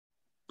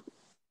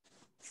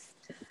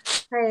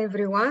Hi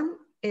everyone,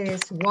 it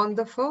is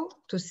wonderful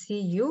to see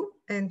you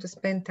and to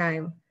spend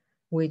time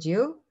with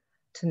you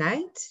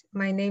tonight.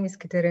 My name is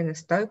Katerina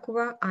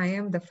Stoikova. I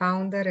am the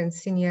founder and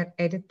senior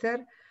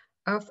editor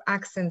of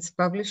Accents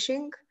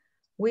Publishing.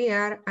 We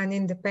are an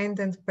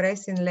independent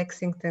press in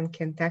Lexington,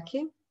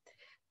 Kentucky.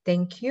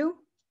 Thank you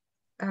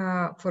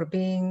for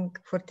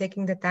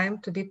taking the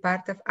time to be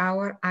part of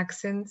our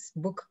Accents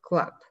Book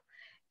Club.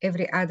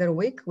 Every other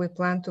week, we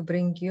plan to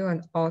bring you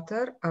an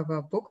author of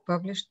a book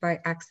published by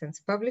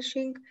Accents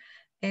Publishing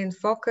and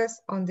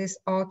focus on this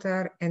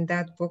author and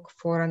that book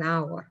for an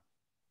hour.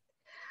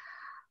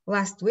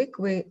 Last week,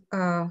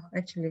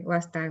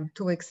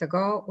 2 weeks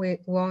ago, we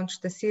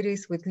launched the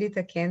series with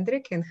Lita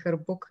Kendrick and her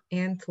book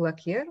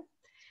Anthology.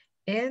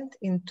 And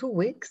in 2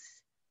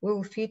 weeks, we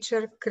will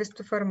feature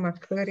Christopher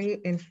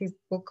McCurry and his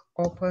book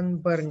Open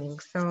Burning.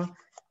 So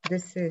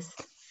this is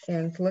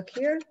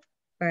Anthology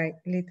by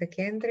Lita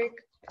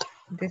Kendrick.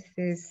 This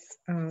is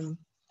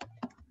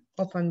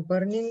Open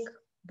Burning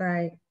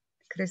by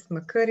Chris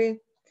McCurry,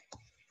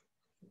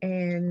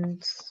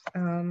 and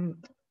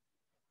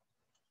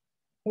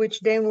which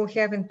then we'll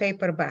have in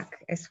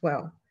paperback as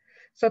well.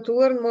 So to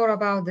learn more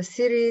about the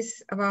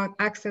series, about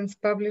Accents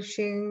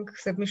Publishing,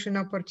 submission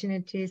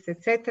opportunities,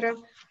 etc.,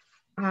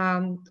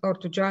 or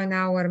to join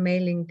our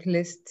mailing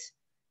list,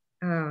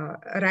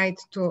 write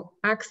to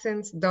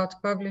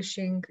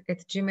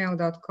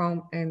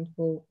accents.publishing@gmail.com and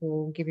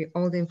we'll give you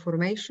all the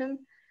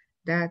information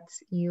that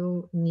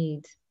you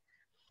need.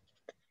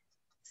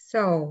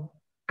 So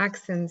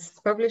Accents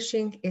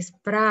Publishing is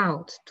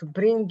proud to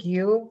bring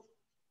you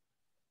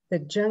the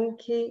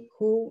Junkie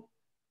Who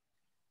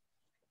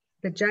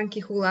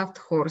Loved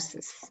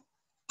Horses.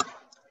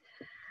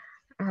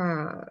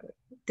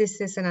 This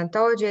is an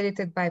anthology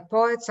edited by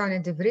poet Sonja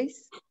de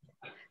Vries.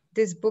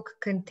 This book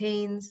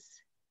contains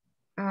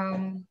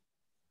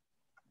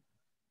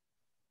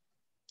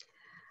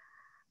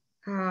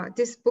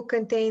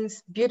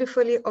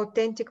beautifully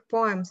authentic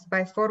poems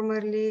by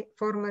formerly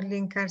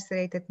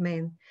incarcerated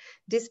men.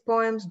 These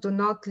poems do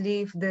not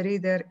leave the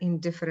reader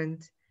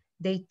indifferent.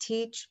 They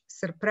teach,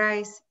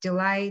 surprise,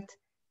 delight,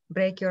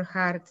 break your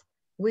heart.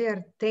 We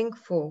are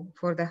thankful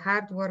for the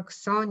hard work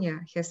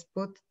Sonja has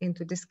put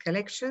into this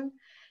collection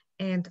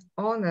and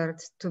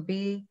honored to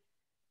be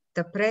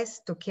the press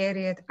to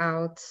carry it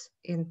out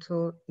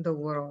into the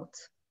world.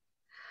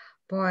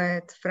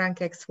 Poet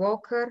Frank X.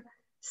 Walker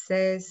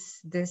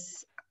says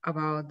this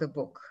about the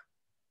book.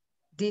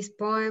 These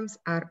poems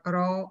are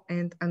raw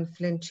and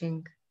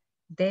unflinching.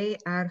 They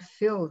are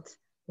filled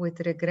with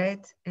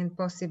regret and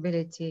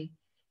possibility.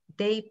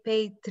 They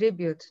pay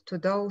tribute to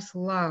those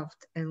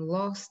loved and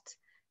lost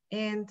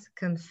and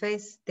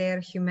confess their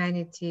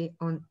humanity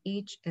on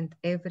each and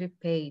every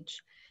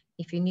page.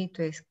 If you need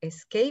to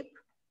escape,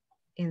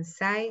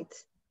 inside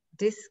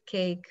this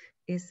cake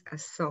is a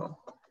soul.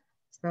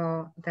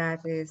 So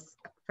that is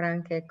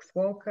Frank X.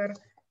 Walker.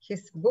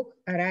 His book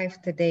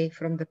arrived today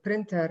from the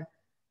printer,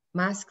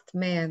 Masked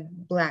Man,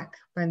 Black,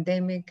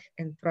 Pandemic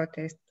and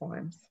Protest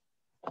Poems.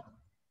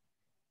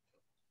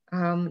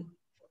 I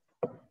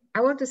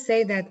want to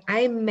say that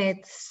I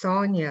met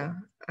Sonja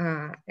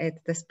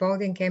at the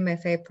Spalding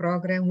MFA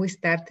program. We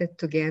started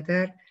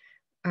together,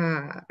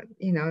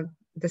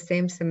 the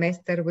same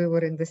semester, we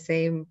were in the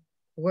same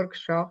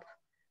workshop.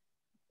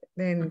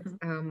 Then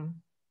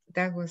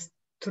that was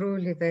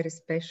truly very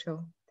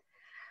special.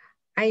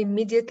 I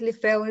immediately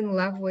fell in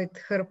love with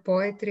her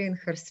poetry and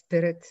her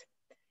spirit.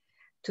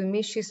 To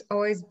me, she's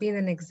always been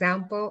an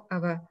example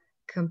of a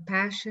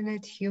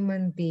compassionate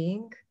human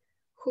being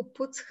who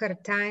puts her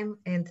time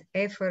and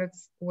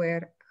efforts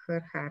where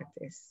her heart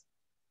is.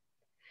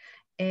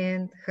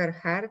 And her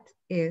heart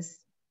is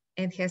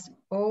and has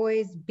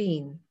always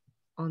been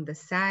on the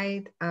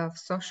side of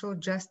social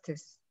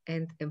justice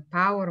and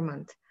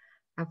empowerment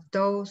of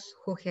those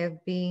who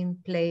have been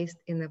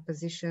placed in a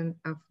position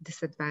of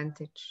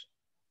disadvantage.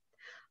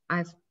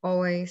 I've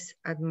always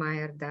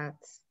admired that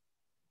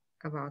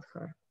about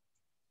her,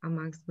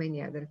 amongst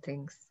many other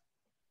things.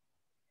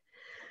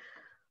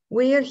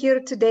 We are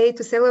here today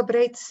to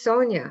celebrate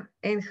Sonja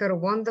and her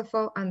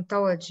wonderful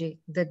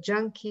anthology, The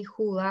Junkie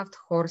Who Loved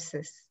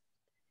Horses.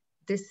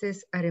 This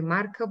is a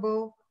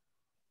remarkable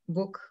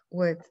book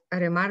with a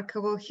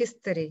remarkable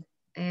history,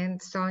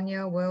 and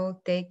Sonja will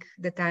take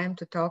the time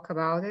to talk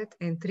about it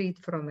and read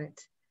from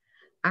it.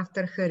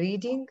 After her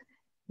reading,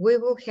 we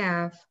will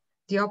have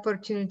the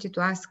opportunity to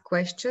ask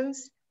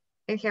questions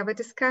and have a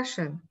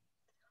discussion.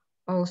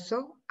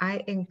 Also,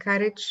 I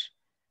encourage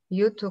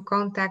you to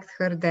contact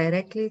her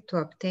directly to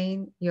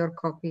obtain your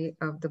copy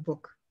of the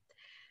book.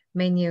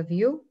 Many of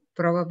you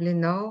probably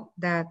know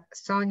that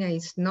Sonja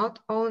is not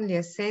only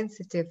a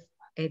sensitive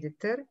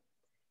editor,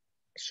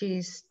 she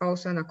is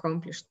also an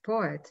accomplished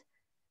poet.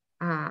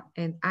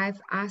 And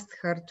I've asked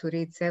her to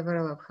read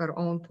several of her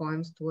own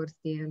poems towards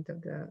the end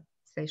of the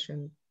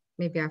session,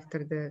 maybe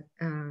after the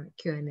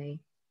Q&A.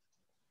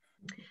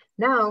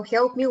 Now,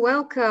 help me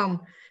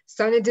welcome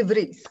Sonja de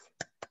Vries.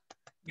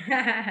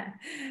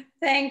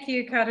 Thank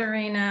you,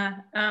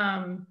 Katerina.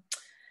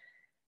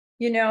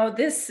 You know,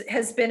 this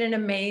has been an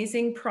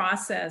amazing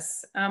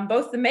process,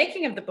 both the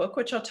making of the book,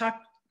 which I'll talk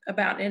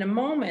about in a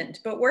moment,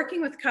 but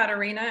working with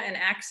Katarina and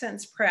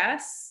Accents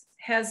Press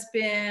has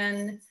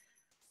been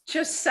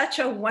just such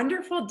a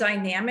wonderful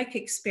dynamic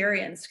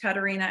experience,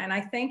 Katarina. And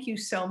I thank you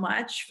so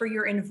much for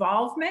your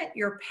involvement,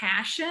 your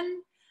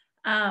passion,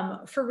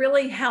 for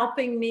really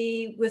helping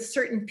me with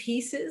certain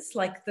pieces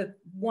like the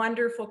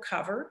wonderful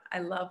cover. I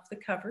love the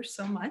cover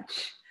so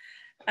much.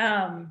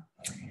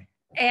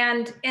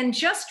 And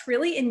just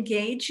really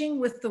engaging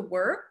with the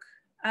work.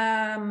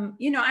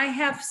 You know, I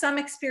have some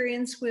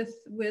experience with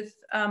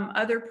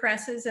other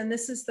presses, and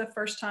this is the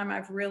first time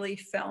I've really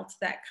felt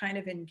that kind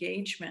of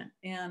engagement,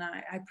 and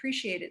I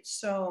appreciate it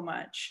so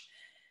much.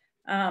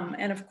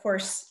 And of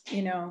course,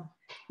 you know,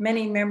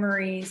 many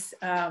memories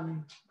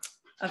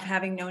of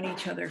having known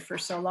each other for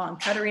so long.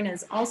 Katarina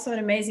is also an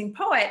amazing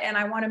poet, and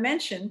I want to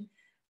mention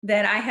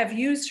that I have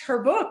used her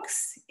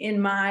books in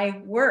my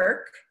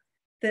work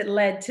that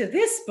led to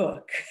this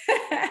book.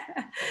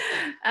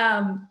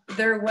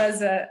 There was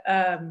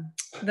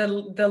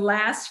the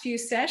last few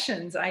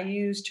sessions, I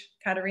used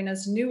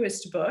Katarina's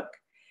newest book,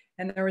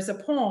 and there was a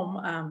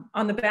poem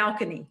on the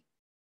balcony,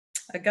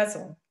 a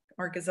ghazal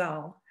or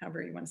ghazal,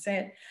 however you want to say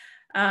it.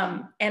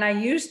 And I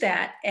used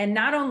that, and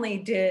not only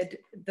did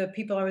the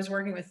people I was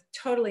working with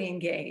totally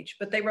engage,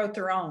 but they wrote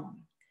their own.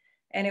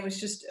 And it was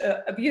just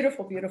a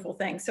beautiful, beautiful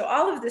thing. So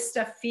all of this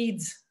stuff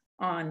feeds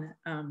on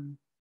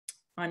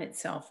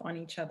itself, on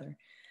each other.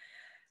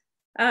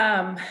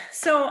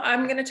 So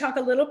I'm going to talk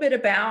a little bit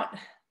about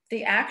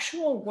the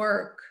actual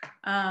work.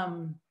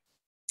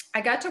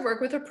 I got to work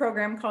with a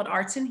program called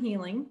Arts and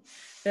Healing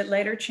that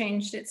later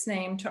changed its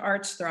name to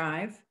Arts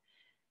Thrive,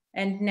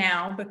 and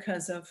now,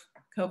 because of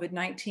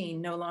COVID-19,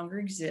 no longer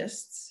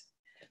exists.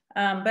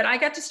 But I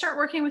got to start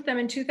working with them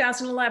in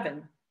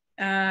 2011.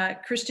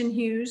 Kristen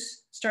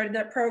Hughes started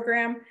that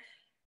program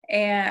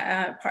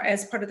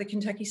as part of the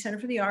Kentucky Center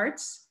for the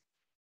Arts.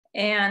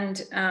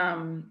 And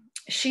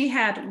she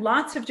had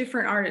lots of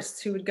different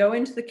artists who would go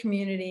into the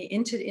community,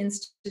 into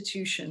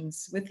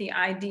institutions, with the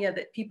idea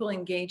that people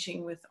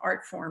engaging with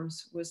art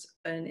forms was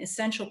an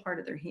essential part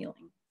of their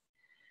healing.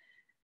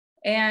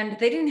 And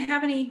they didn't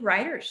have any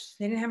writers.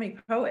 They didn't have any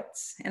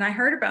poets. And I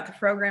heard about the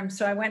program,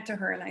 so I went to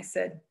her and I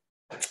said,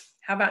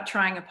 how about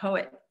trying a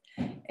poet?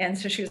 And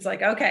so she was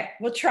like, okay,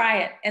 we'll try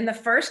it. And the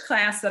first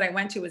class that I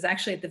went to was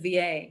actually at the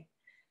VA.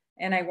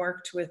 And I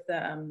worked with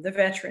the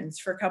veterans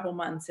for a couple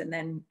months, and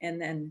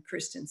then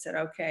Kristen said,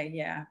 okay,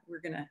 yeah,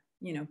 we're gonna,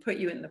 you know, put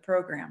you in the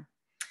program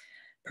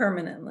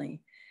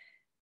permanently.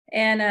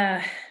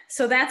 And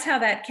so that's how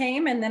that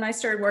came. And then I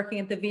started working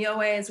at the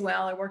VOA as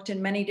well. I worked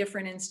in many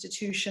different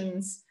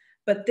institutions,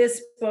 but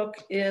this book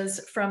is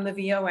from the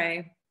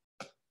VOA.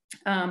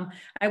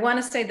 I want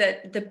to say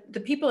that the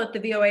people at the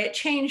VOA, it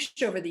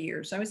changed over the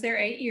years. I was there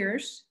 8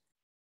 years.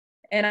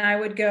 And I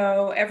would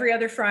go every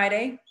other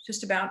Friday,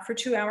 just about, for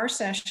 2-hour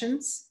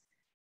sessions.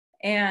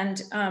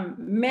 And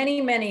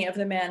many of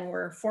the men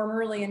were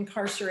formerly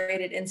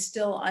incarcerated and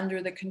still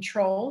under the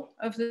control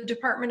of the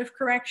Department of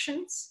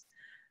Corrections.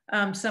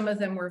 Some of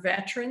them were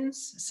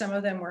veterans, some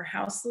of them were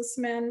houseless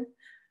men.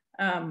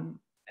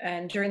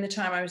 And during the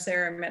time I was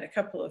there, I met a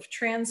couple of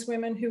trans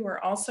women who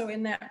were also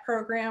in that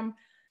program.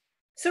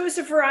 So it was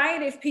a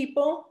variety of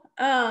people.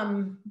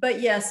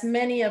 But yes,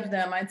 many of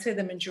them, I'd say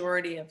the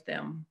majority of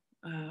them,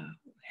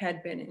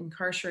 had been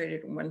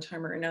incarcerated at one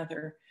time or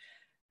another.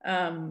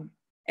 And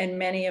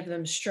many of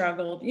them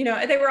struggled. You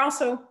know, they were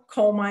also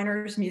coal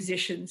miners,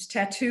 musicians,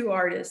 tattoo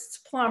artists,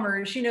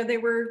 plumbers. You know, they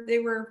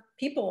were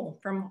people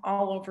from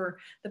all over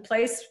the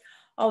place.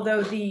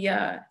 Although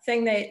the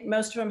thing that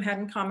most of them had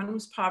in common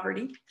was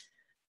poverty.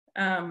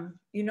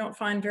 You don't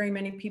find very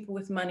many people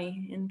with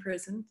money in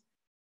prison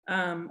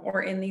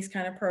or in these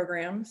kind of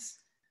programs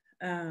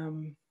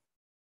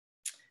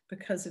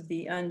because of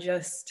the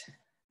unjust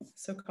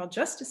so-called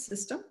justice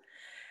system.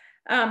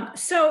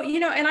 So, you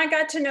know, and I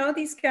got to know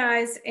these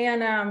guys,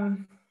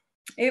 and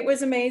it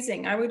was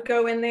amazing. I would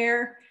go in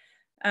there,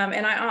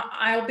 and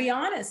I'll be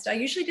honest, I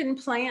usually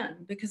didn't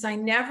plan because I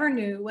never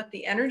knew what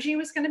the energy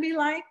was going to be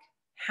like,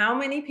 how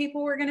many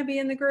people were going to be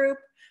in the group,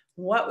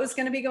 what was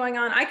going to be going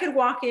on. I could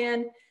walk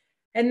in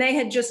and they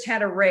had just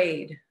had a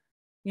raid.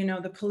 You know,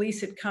 the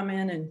police had come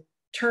in and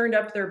turned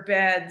up their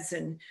beds,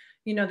 and,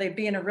 you know, they'd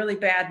be in a really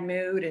bad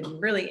mood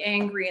and really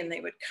angry, and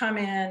they would come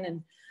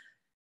in,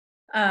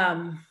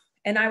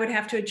 and I would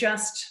have to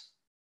adjust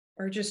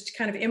or just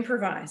kind of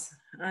improvise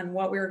on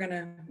what we were going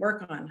to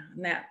work on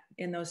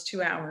in those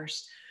 2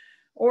 hours.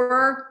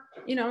 Or,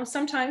 you know,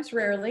 sometimes,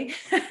 rarely,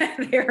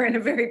 they were in a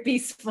very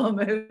peaceful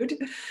mood.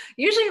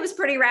 Usually it was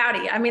pretty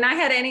rowdy. I mean, I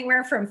had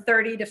anywhere from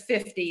 30 to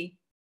 50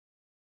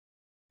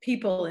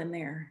 people in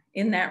there,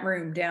 in that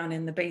room down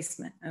in the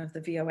basement of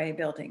the VOA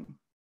building.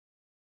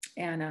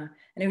 And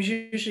it was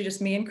usually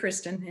just me and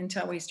Kristen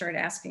until we started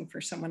asking for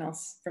someone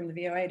else from the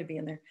VOA to be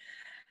in there.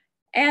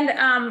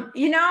 And,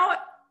 you know,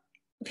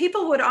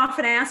 people would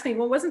often ask me,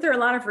 well, wasn't there a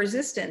lot of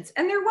resistance?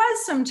 And there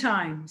was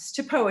sometimes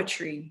to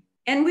poetry.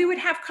 And we would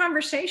have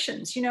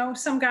conversations. You know,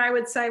 some guy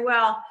would say,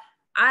 well,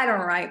 I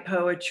don't write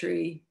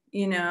poetry.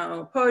 you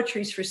know,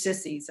 poetry's for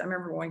sissies. I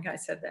remember one guy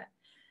said that.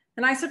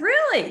 And I said,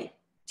 really?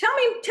 Tell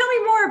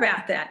me more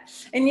about that.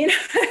 And, you know,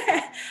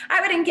 I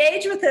would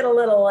engage with it a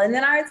little. And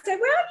then I would say,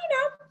 well, you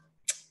know,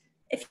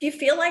 if you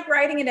feel like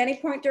writing at any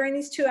point during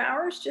these 2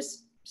 hours,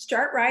 just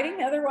start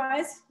writing.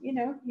 Otherwise, you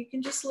know, you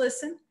can just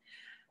listen.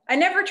 I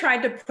never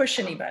tried to push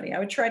anybody. I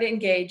would try to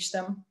engage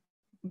them,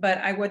 but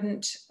I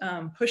wouldn't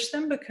push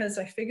them because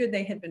I figured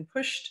they had been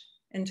pushed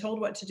and told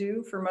what to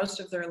do for most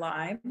of their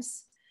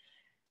lives.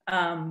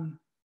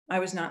 I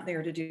was not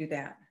there to do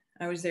that.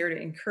 I was there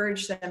to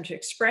encourage them to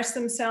express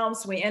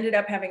themselves. We ended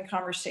up having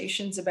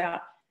conversations about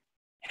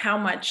how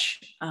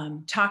much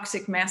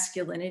toxic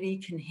masculinity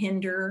can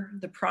hinder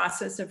the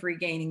process of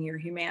regaining your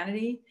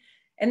humanity.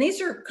 And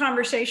these are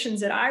conversations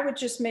that I would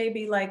just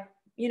maybe like,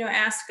 you know,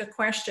 ask a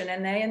question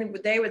and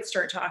they would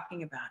start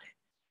talking about it.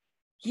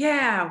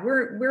 Yeah,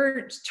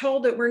 we're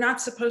told that we're not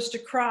supposed to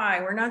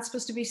cry. We're not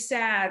supposed to be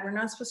sad. We're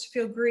not supposed to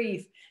feel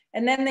grief.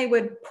 And then they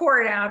would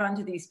pour it out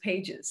onto these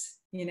pages,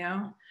 you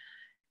know,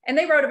 and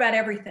they wrote about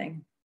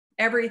everything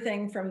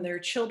from their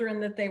children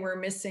that they were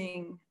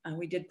missing.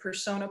 We did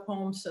persona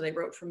poems. So they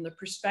wrote from the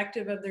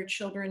perspective of their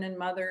children and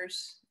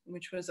mothers,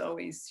 which was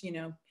always, you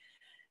know,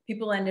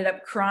 people ended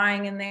up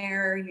crying in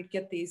there. You'd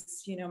get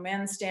these, you know,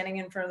 men standing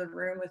in front of the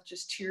room with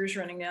just tears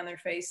running down their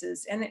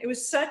faces. And it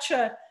was such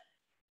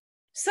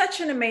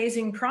an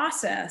amazing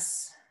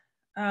process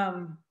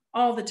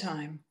all the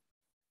time.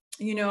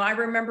 You know, I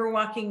remember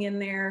walking in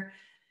there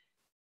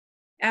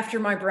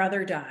after my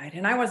brother died,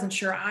 and I wasn't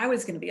sure I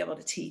was going to be able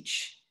to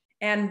teach.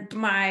 And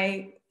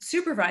my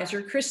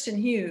supervisor, Kristen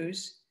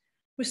Hughes,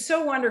 was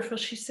so wonderful.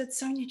 She said,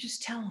 Sonja,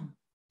 just tell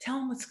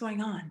them what's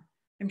going on.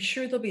 I'm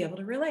sure they'll be able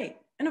to relate.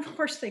 And of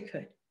course they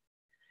could,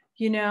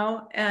 you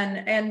know,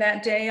 and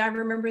that day I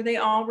remember they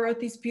all wrote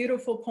these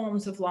beautiful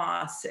poems of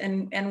loss.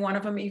 And one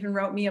of them even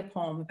wrote me a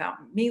poem about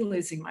me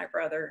losing my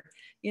brother.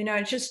 You know,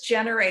 it just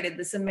generated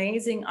this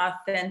amazing,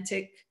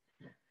 authentic,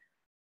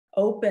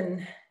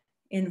 open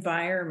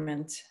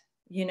environment,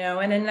 you know.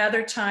 And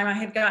another time I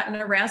had gotten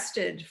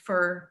arrested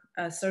for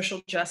a social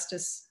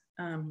justice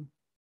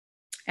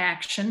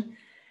action.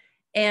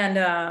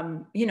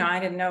 And, you know, I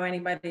didn't know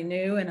anybody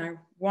knew. And I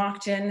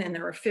walked in and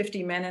there were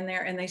 50 men in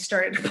there and they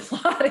started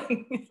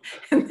applauding.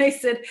 And they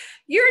said,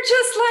 you're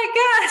just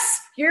like us.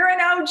 You're an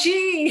OG.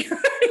 You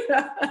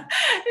know,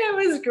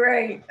 it was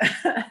great.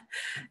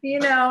 You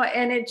know,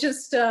 and it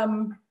just,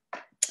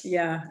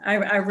 yeah,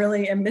 I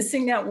really am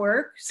missing that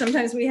work.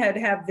 Sometimes we had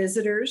to have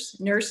visitors,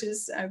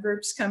 nurses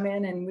groups come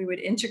in and we would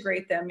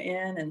integrate them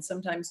in and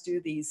sometimes do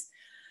these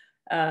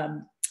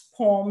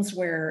poems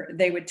where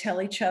they would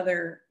tell each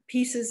other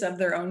pieces of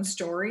their own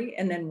story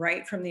and then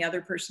write from the other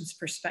person's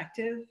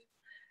perspective.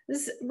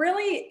 This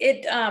really,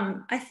 it,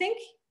 I think,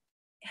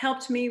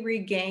 helped me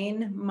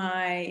regain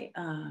my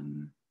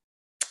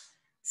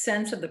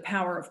sense of the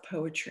power of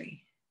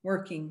poetry,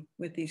 working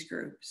with these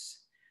groups.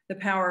 The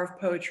power of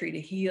poetry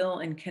to heal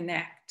and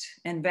connect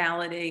and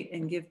validate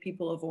and give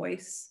people a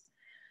voice.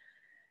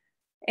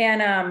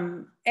 And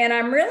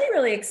I'm really,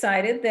 really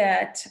excited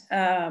that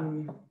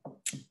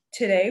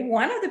today,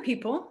 one of the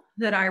people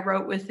that I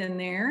wrote with in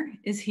there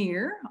is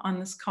here on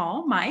this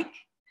call, Mike.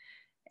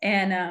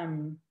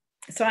 And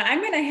so I'm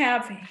going to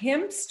have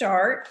him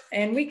start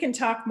and we can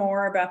talk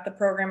more about the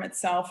program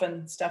itself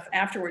and stuff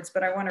afterwards,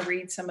 but I want to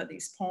read some of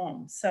these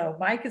poems. So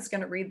Mike is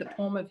going to read the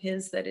poem of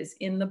his that is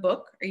in the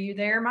book. Are you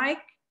there, Mike?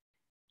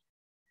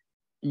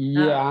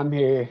 Yeah, I'm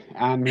here.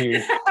 All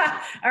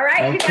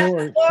right, you got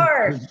the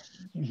floor.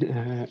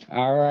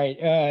 All right.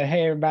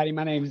 Hey, everybody.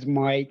 My name is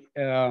Mike.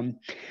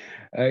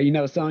 You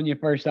know, Sonja,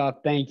 first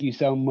off, thank you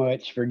so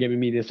much for giving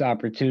me this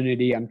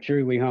opportunity. I'm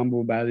truly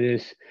humbled by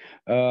this.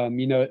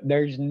 You know,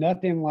 there's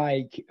nothing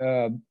like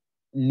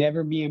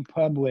never being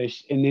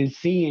published and then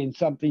seeing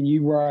something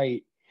you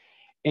write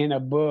in a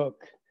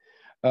book.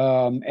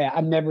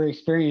 I've never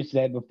experienced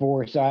that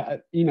before.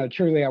 So, you know,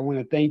 truly, I want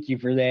to thank you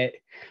for that.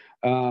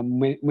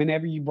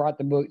 Whenever you brought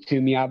the book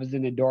to me, I was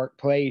in a dark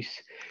place,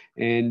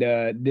 and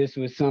this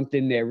was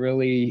something that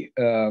really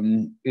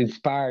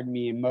inspired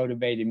me and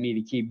motivated me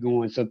to keep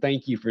going. So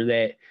thank you for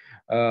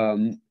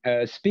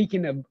that.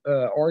 Speaking of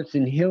arts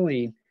and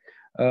healing,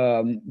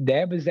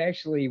 that was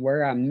actually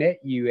where I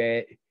met you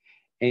at,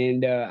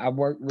 and I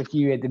worked with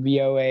you at the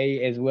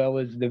VOA as well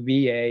as the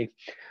VA,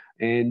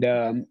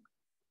 and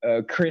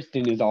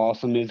Kristen is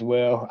awesome as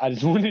well. I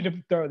just wanted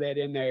to throw that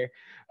in there.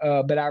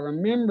 But I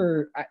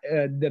remember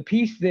the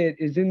piece that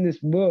is in this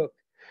book,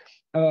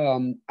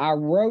 I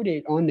wrote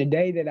it on the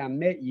day that I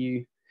met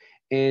you.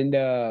 And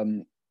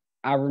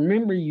I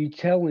remember you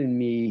telling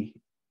me,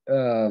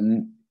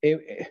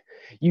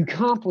 you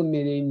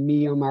complimented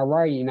me on my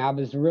writing. I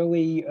was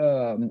really,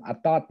 I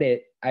thought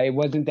that I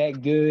wasn't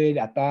that good.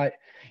 I thought,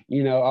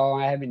 you know, oh,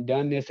 I haven't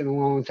done this in a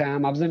long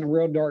time. I was in a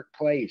real dark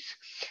place.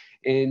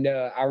 And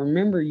I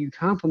remember you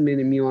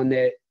complimenting me on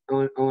that,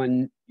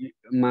 on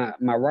my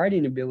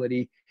writing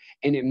ability,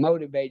 and it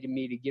motivated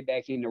me to get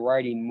back into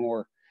writing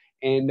more.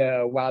 And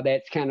while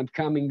that's kind of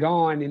come and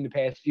gone in the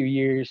past few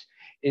years,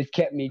 it's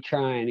kept me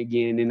trying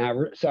again.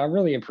 And so I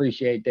really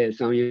appreciate that,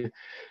 Sonja.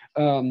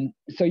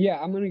 So yeah,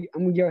 I'm gonna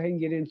go ahead and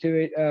get into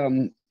it.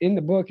 In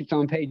the book, it's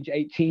on page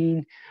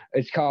 18.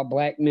 It's called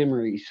Black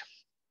Memories.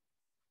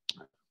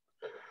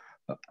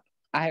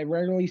 I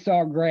rarely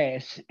saw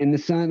grass, and the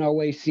sun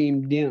always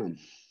seemed dim.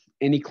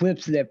 An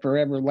eclipse that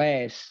forever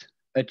lasts,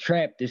 a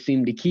trap that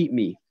seemed to keep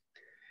me.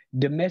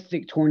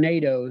 Domestic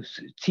tornadoes,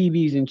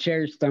 TVs and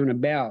chairs thrown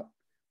about.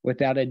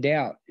 Without a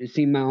doubt, it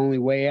seemed my only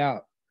way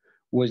out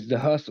was the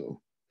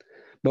hustle.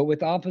 But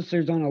with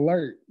officers on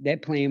alert,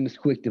 that plan was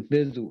quick to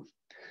fizzle.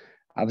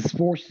 I was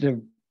forced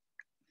to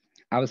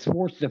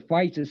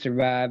fight to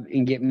survive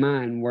and get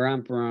mine where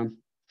I'm from.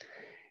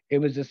 It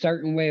was a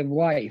certain way of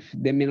life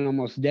that meant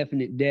almost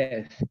definite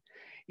death.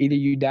 Either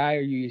you die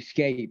or you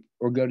escape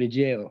or go to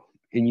jail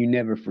and you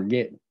never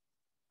forget.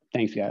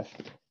 Thanks, guys.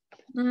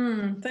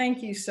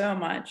 Thank you so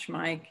much,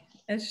 Mike.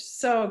 It's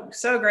so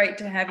great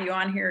to have you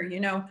on here. You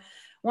know,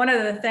 one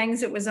of the things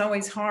that was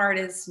always hard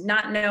is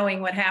not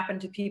knowing what happened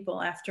to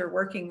people after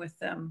working with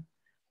them.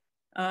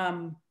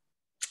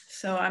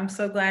 So I'm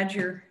so glad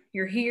you're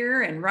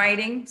here and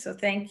writing. So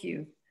thank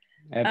you.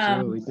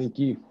 Absolutely. Thank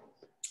you.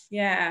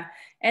 Yeah.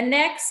 And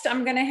next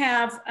I'm going to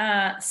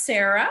have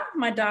Sarah,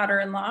 my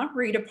daughter-in-law,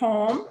 read a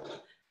poem.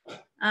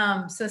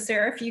 So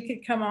Sarah, if you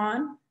could come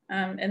on,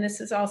 and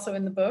this is also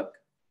in the book.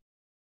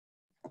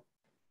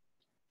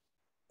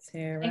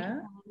 Sarah. Thank you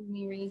for letting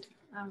me read.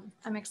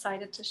 I'm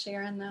excited to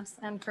share in this.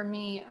 And for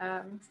me,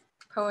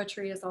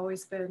 poetry has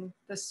always been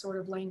this sort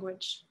of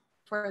language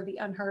for the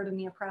unheard and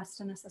the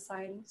oppressed in a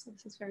society. So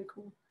this is very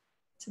cool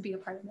to be a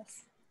part of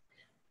this.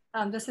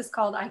 This is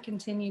called I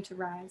Continue to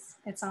Rise.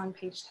 It's on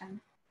page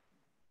 10.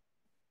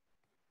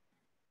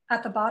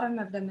 At the bottom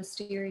of the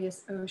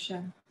mysterious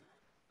ocean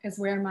is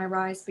where my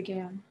rise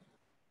began.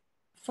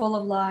 Full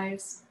of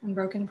lies and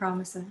broken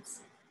promises,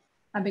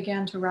 I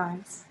began to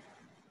rise.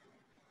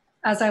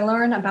 As I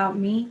learn about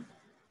me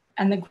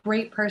and the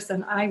great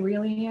person I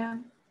really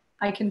am,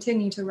 I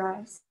continue to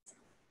rise.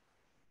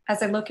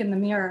 As I look in the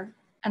mirror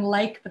and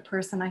like the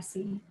person I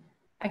see,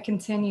 I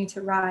continue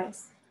to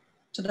rise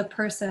to the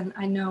person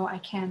I know I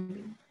can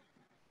be.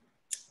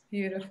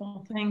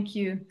 Beautiful. Thank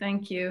you.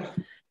 Thank you.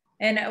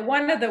 And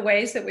one of the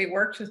ways that we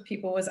worked with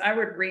people was I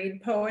would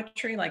read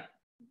poetry like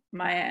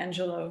Maya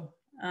Angelou,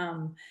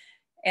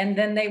 and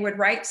then they would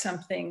write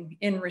something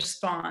in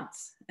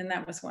response. And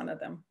that was one of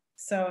them.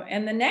 So,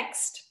 and the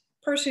next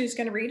person who's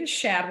going to read is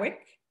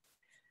Shadwick.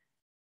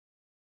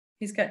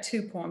 He's got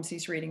 2 poems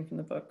he's reading from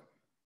the book.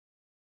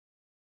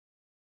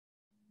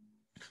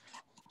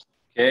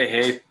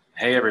 Hey,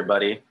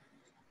 everybody.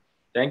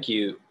 Thank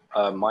you,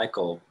 Mike,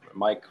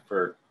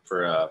 for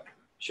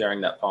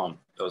sharing that poem.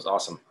 That was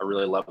awesome. I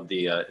really love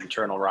the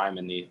internal rhyme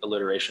and the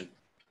alliteration.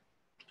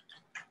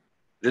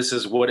 This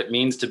is What It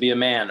Means to Be a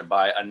Man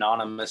by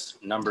Anonymous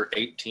number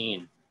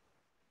 18.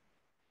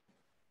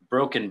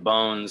 Broken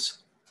bones,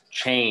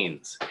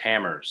 chains,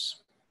 hammers,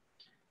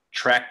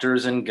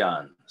 tractors and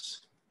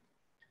guns,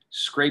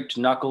 scraped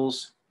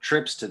knuckles,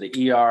 trips to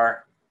the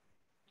ER,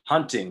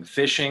 hunting,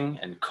 fishing,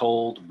 and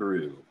cold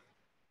brew,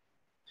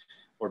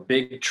 or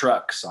big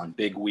trucks on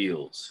big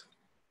wheels.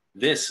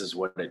 This is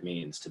what it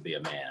means to be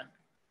a man.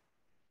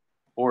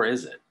 Or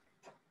is it?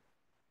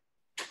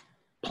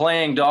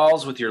 Playing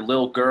dolls with your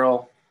little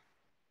girl,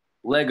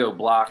 Lego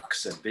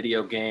blocks and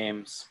video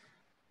games,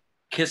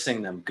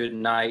 kissing them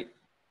goodnight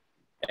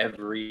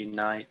every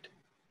night,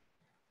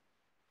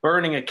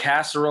 burning a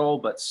casserole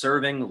but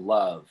serving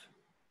love,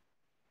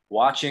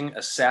 watching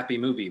a sappy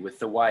movie with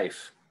the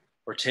wife,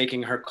 or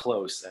taking her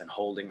close and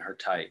holding her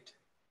tight.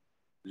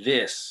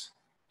 This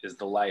is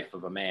the life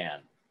of a man.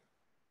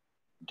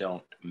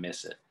 Don't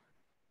miss it.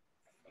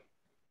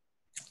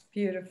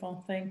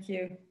 Beautiful. Thank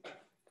you.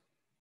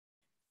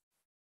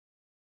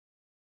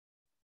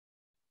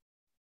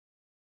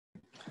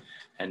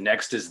 And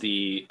next is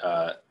the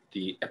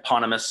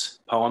eponymous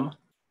poem,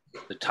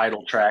 the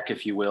title track,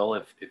 if you will,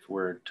 if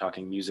we're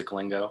talking music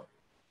lingo.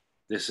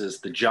 This is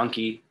The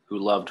Junkie Who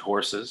Loved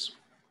Horses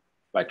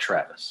by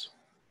Travis.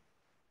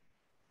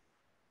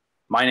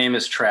 My name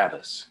is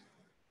Travis.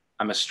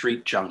 I'm a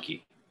street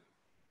junkie.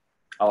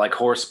 I like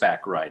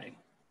horseback riding.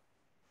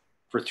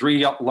 For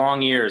 3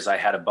 long years, I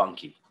had a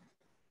bunkie.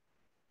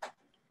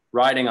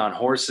 Riding on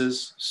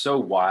horses, so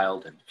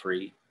wild and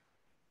free.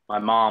 My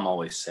mom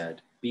always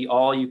said, be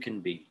all you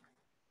can be.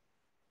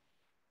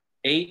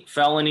 8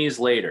 felonies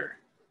later,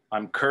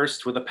 I'm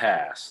cursed with a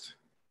past.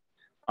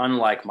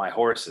 Unlike my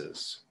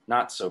horses,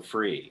 not so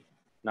free,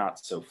 not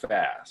so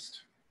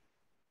fast.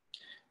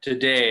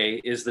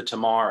 Today is the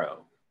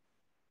tomorrow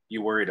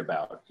you worried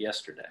about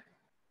yesterday.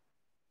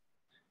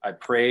 I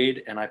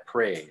prayed and I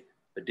prayed,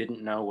 but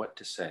didn't know what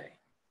to say.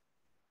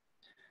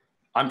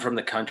 I'm from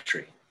the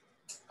country,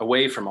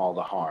 away from all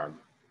the harm,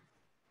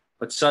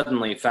 but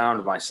suddenly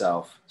found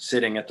myself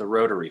sitting at the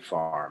Rotary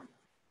Farm.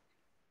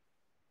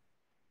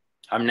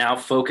 I'm now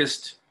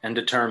focused and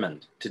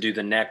determined to do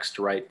the next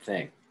right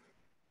thing,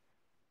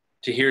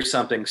 to hear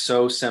something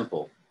so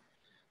simple,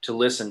 to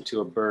listen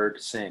to a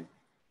bird sing.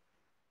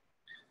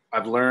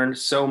 I've learned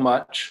so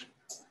much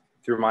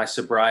through my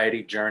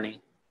sobriety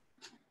journey,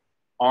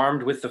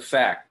 armed with the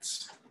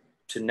facts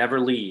to never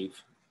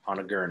leave on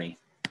a gurney.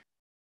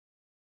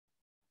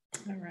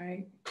 All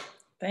right.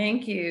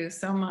 Thank you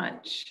so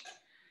much.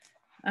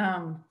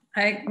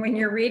 When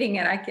you're reading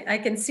it, I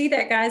can see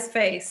that guy's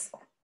face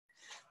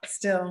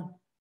still.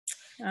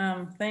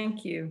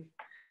 Thank you.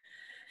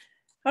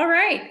 All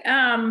right.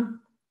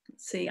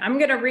 Let's see. I'm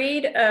going to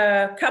read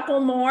a couple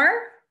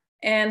more,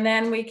 and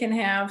then we can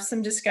have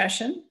some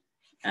discussion.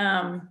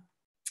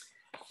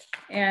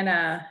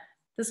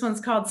 This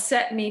one's called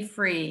Set Me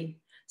Free.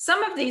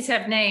 Some of these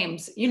have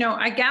names. You know,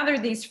 I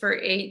gathered these for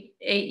eight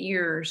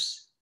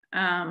years.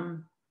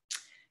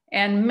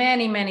 And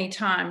many, many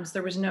times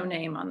there was no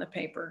name on the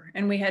paper,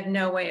 and we had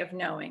no way of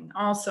knowing.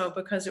 Also,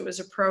 because it was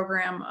a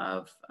program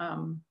of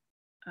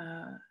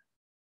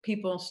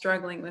people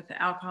struggling with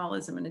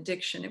alcoholism and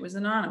addiction, it was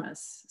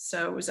anonymous.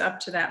 So it was up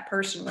to that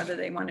person whether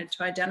they wanted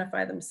to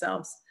identify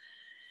themselves.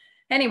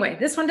 Anyway,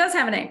 this one does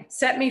have a name.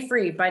 Set Me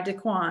Free by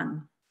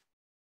Daquan.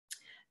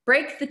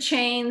 Break the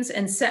chains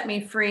and set me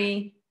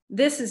free.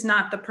 This is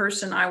not the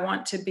person I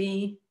want to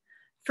be.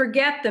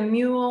 Forget the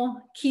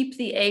mule, keep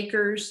the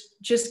acres,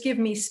 just give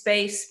me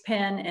space,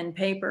 pen, and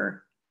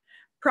paper.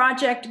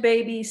 Project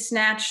baby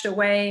snatched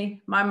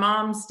away, my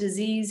mom's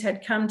disease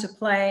had come to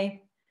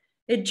play.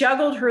 It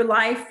juggled her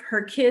life,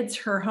 her kids,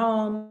 her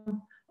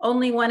home.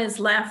 Only one is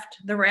left,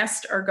 the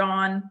rest are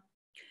gone.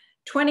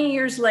 20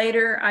 years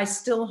later, I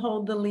still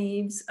hold the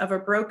leaves of a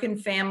broken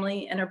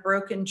family and a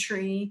broken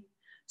tree.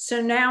 So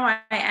now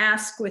I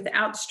ask with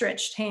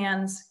outstretched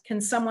hands,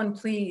 can someone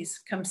please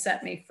come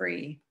set me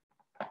free?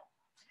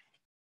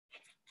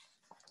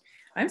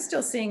 I'm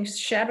still seeing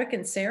Shabak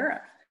and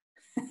Sarah.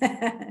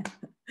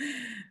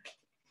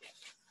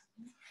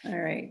 All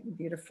right,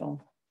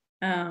 beautiful.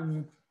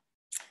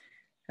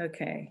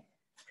 Okay.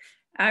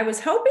 I was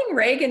hoping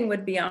Reagan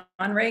would be on.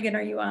 Reagan,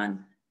 are you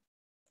on?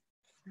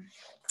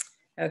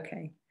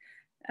 Okay.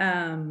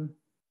 I'm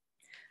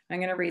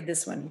gonna read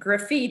this one.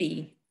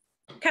 Graffiti.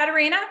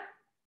 Katerina?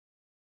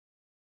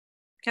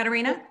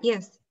 Katerina?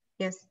 Yes,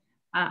 yes.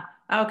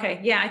 Okay,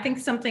 yeah, I think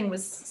something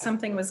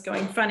was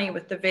going funny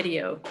with the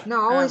video.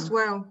 No, always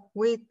well.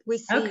 We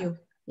see okay. you.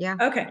 Yeah.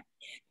 Okay.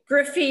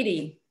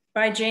 Graffiti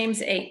by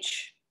James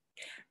H.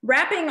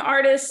 Rapping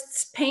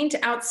artists paint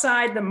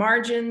outside the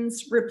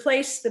margins,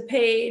 replace the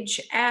page,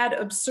 ad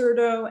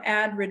absurdo,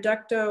 ad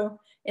reducto.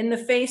 In the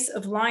face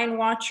of line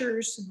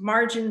watchers,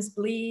 margins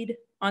bleed.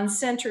 On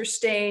center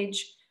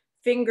stage,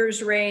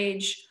 fingers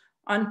rage.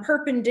 On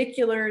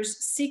perpendiculars,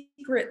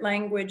 secret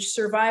language,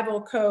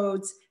 survival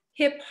codes,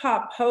 hip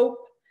hop hope,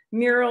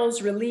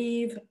 murals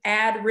relieve,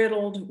 ad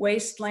riddled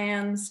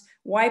wastelands,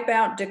 wipe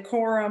out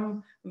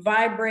decorum,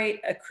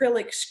 vibrate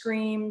acrylic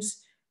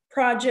screams,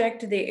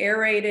 project the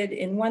aerated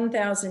in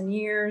 1,000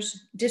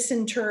 years,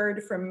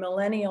 disinterred from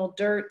millennial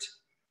dirt.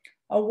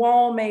 A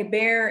wall may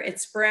bare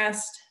its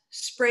breast,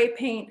 spray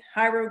paint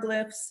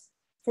hieroglyphs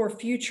for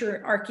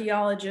future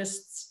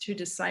archaeologists to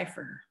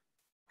decipher.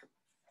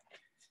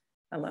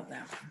 I love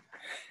that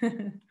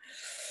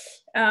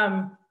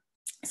one.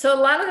 So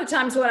a lot of the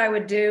times what I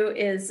would do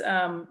is,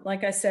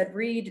 like I said,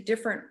 read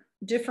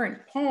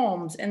different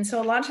poems. And so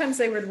a lot of times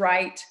they would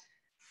write,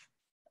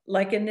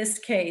 like in this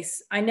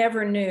case, I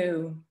Never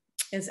Knew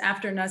is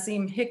after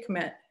Nazim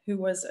Hikmet, who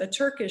was a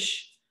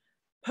Turkish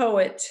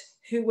poet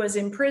who was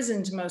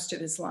imprisoned most of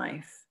his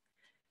life.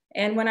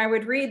 And when I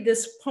would read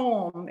this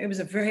poem, it was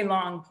a very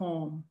long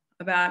poem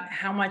about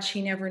how much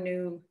he never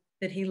knew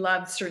that he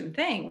loved certain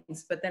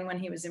things. But then when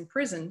he was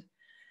imprisoned,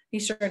 he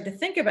started to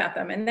think about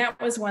them. And that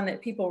was one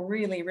that people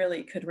really,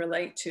 really could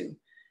relate to.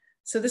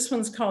 So this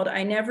one's called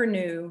I Never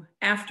Knew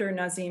After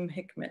Nazim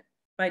Hikmet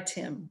by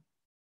Tim.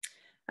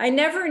 I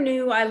never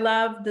knew I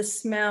loved the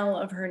smell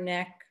of her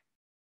neck.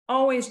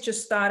 Always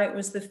just thought it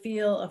was the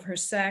feel of her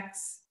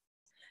sex.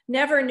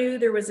 Never knew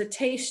there was a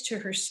taste to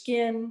her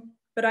skin,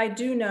 but I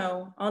do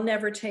know I'll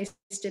never taste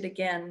it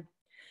again.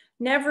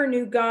 Never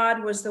knew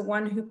God was the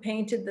one who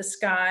painted the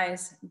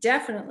skies.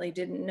 Definitely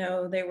didn't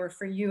know they were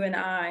for you and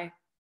I.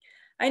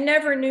 I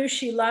never knew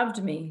she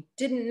loved me,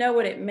 didn't know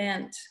what it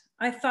meant.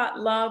 I thought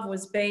love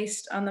was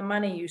based on the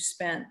money you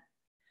spent.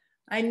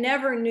 I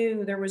never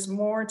knew there was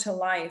more to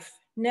life,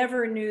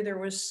 never knew there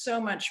was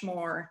so much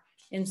more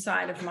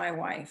inside of my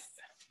wife.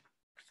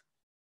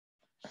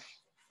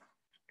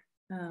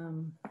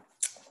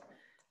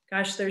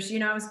 Gosh, there's,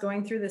 I was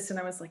going through this and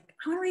I was like,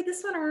 I want to read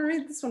this one, I want to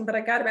read this one, but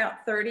I got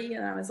about 30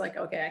 and I was like,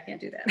 okay, I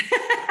can't do that.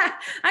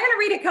 I'm going to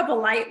read a couple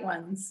light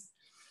ones.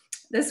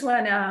 This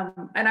one,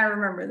 and I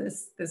remember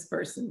this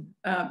person,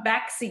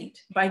 Backseat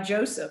by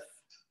Joseph.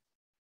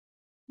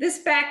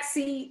 This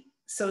backseat,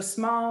 so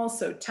small,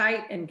 so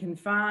tight and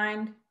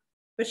confined,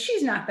 but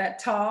she's not that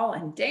tall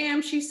and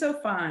damn, she's so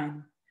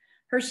fine.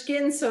 Her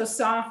skin so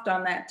soft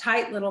on that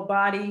tight little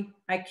body.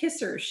 I kiss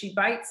her, she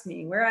bites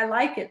me where I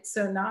like it,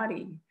 so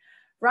naughty.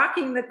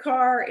 Rocking the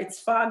car, it's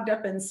fogged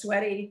up and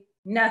sweaty.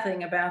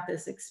 Nothing about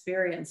this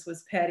experience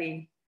was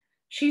petty.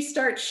 She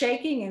starts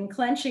shaking and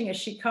clenching as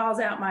she calls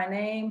out my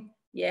name.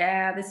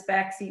 Yeah, this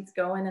backseat's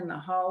going in the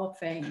Hall of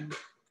Fame.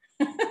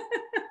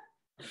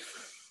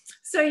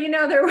 So, you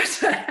know, there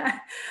was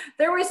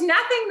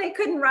nothing they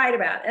couldn't write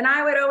about. And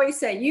I would always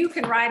say, you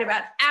can write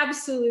about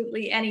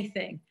absolutely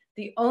anything.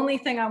 The only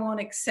thing I won't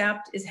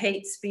accept is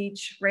hate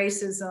speech,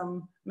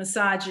 racism,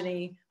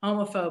 misogyny,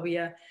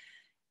 homophobia.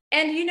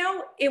 And, you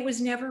know, it was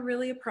never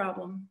really a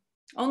problem.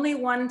 Only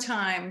one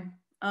time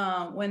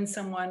when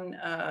someone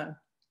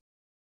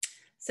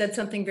said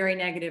something very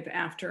negative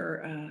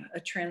after a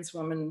trans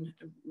woman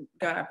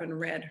got up and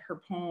read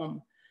her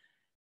poem.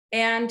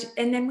 And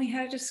then we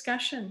had a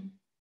discussion.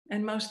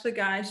 And most of the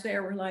guys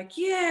there were like,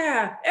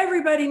 yeah,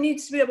 everybody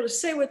needs to be able to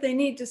say what they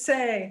need to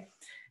say.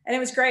 And it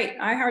was great.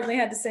 I hardly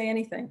had to say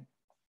anything.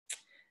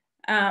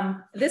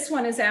 This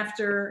one is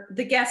after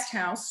The Guest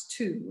House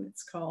 2,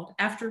 it's called,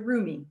 after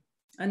Rumi,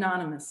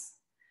 anonymous.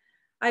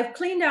 I've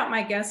cleaned out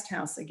my guest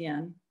house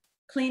again,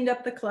 cleaned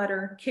up the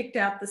clutter, kicked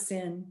out the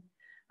sin.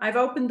 I've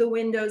opened the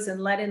windows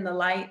and let in the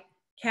light,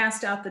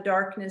 cast out the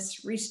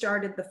darkness,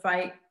 restarted the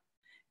fight,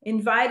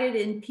 invited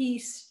in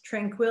peace,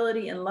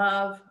 tranquility, and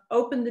love,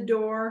 opened the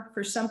door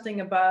for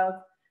something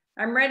above.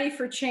 I'm ready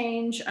for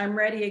change, I'm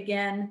ready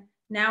again.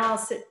 Now I'll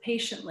sit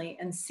patiently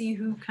and see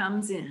who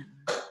comes in.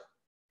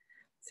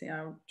 See,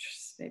 I'll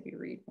just maybe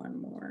read one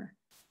more.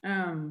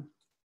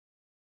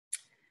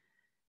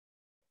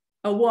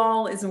 A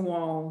wall is a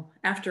wall,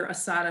 after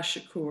Asada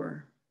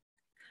Shakur.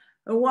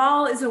 A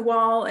wall is a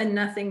wall and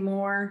nothing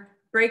more.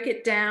 Break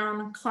it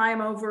down,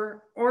 climb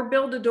over, or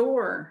build a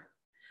door.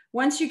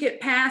 Once you get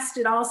past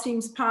it, all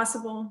seems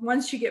possible.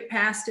 Once you get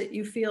past it,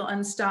 you feel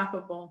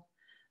unstoppable.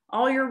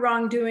 All your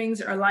wrongdoings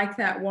are like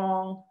that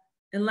wall.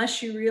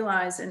 Unless you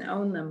realize and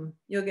own them,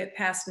 you'll get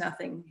past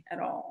nothing at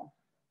all.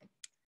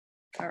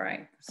 All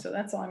right, so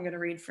that's all I'm going to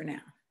read for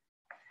now.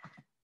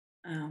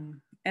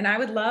 And I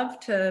would love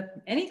to,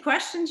 any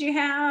questions you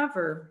have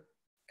or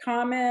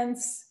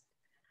comments?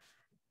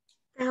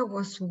 That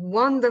was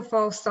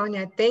wonderful,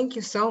 Sonja. Thank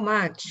you so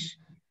much.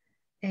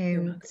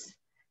 And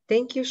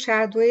thank you,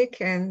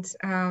 Chadwick. And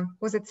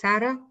was it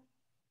Sarah?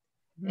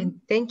 Mm-hmm. And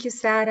thank you,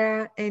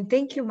 Sarah. And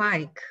thank you,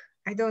 Mike.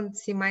 I don't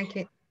see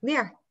Mike.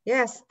 Yeah,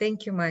 yes,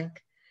 thank you,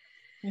 Mike.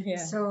 Yeah.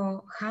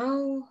 So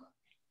how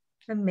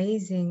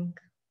amazing.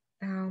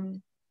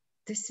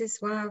 This is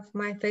one of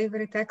my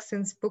favorite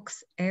accents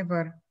books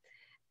ever.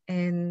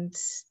 And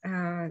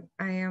I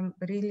am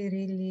really,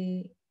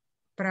 really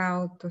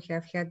proud to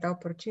have had the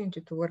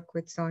opportunity to work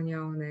with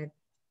Sonja on it.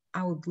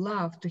 I would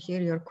love to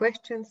hear your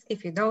questions.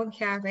 If you don't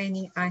have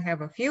any, I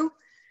have a few,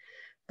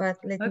 but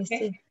let me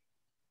see.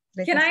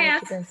 Can I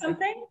ask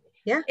something?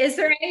 Yeah. Is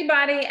there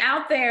anybody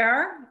out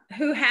there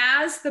who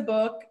has the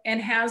book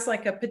and has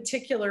like a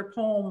particular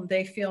poem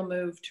they feel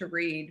moved to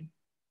read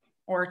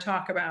or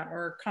talk about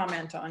or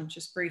comment on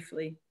just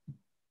briefly?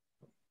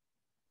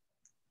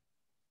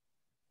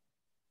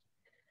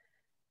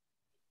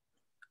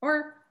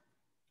 Or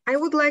I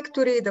would like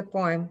to read a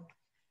poem,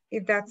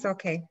 if that's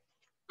okay.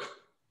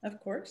 Of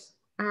course.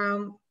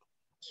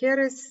 Here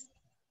is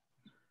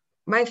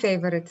my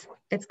favorite.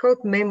 It's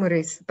called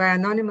Memories by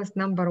Anonymous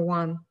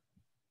 #1.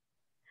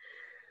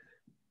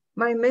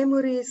 My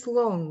memory is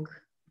long.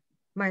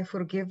 My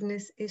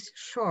forgiveness is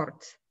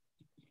short.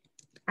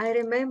 I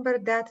remember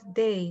that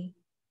day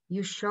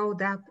you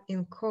showed up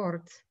in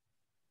court.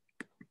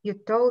 You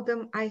told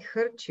them I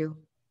hurt you,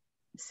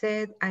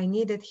 said I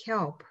needed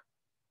help.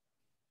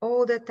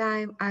 All the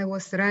time I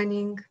was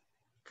running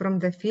from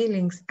the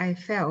feelings I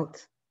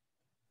felt.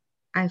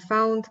 I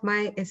found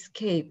my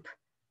escape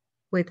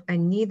with a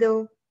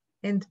needle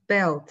and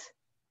belt.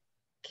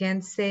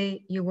 Can't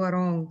say you were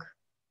wrong.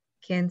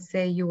 Can't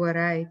say you were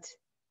right.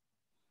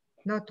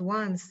 Not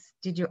once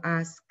did you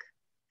ask,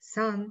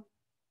 son,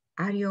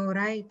 are you all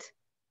right?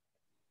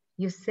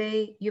 You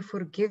say you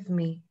forgive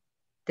me,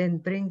 then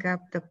bring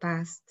up the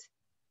past.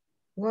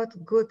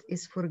 What good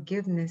is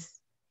forgiveness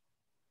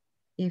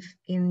if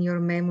in your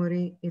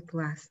memory it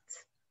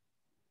lasts?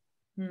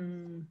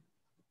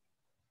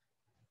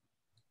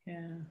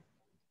 Yeah,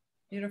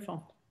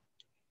 beautiful.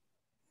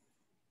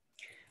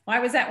 Why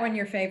was that one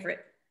your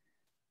favorite?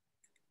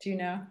 Do you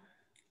know?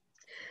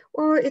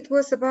 Well, it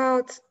was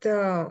about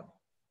the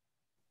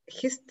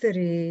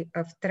history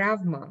of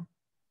trauma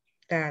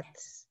that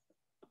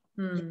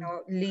you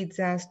know, leads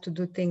us to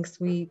do things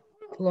we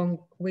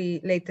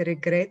later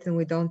regret and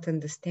we don't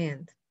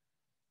understand.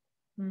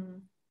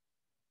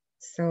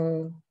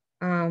 So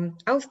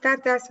I'll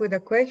start us with a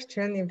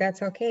question, if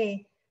that's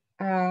okay.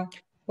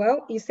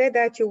 Well, you said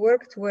that you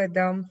worked with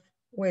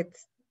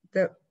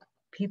the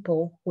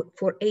people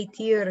for 8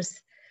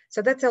 years.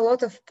 So that's a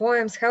lot of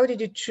poems. How did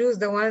you choose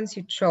the ones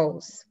you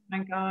chose? Oh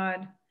my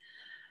God.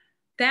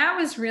 That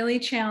was really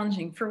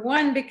challenging. For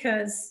one,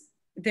 because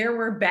there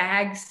were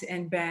bags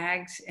and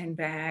bags and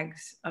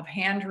bags of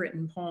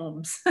handwritten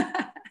poems.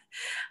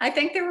 I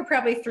think there were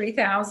probably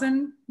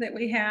 3,000 that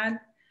we had.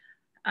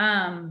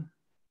 And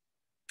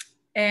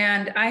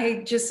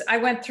I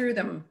went through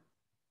them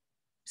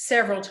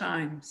several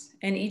times,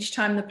 and each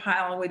time the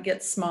pile would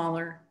get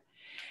smaller.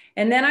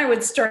 And then I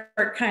would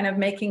start kind of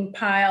making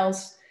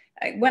piles.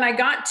 When I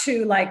got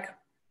to like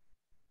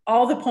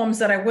all the poems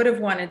that I would have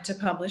wanted to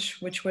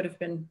publish, which would have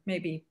been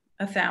maybe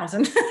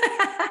 1,000.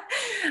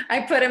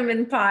 I put them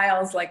in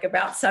piles like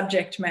about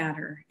subject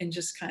matter and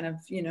just kind of,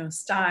 you know,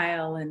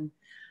 style.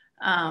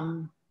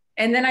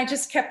 And then I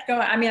just kept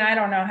going. I mean, I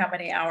don't know how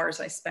many hours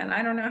I spent.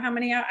 I don't know how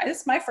many hours.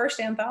 It's my first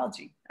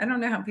anthology. I don't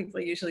know how people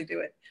usually do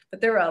it,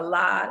 but there were a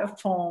lot of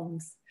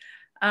poems.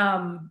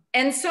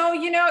 And so,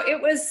 you know,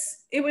 it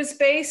was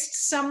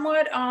based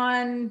somewhat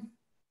on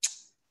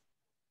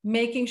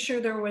making sure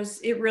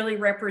it really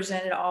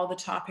represented all the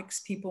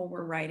topics people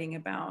were writing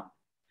about,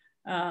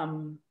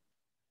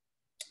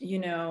 you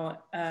know,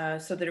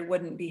 so that it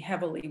wouldn't be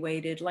heavily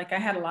weighted. Like I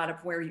had a lot of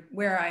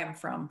where I am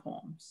from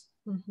poems.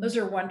 Mm-hmm. Those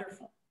are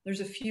wonderful.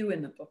 There's a few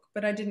in the book,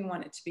 but I didn't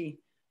want it to be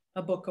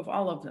a book of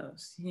all of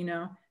those, you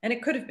know, and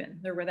it could have been,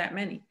 there were that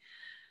many.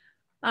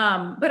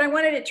 But I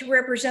wanted it to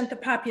represent the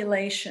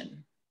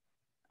population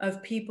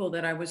of people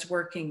that I was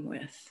working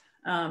with.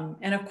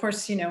 And of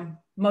course, you know,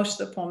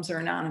 most of the poems are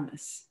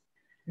anonymous.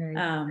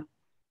 Right.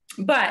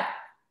 But,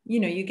 you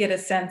know, you get a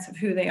sense of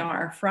who they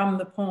are from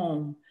the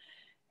poem.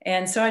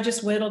 And so I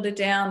just whittled it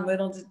down,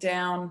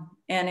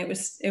 and it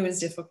was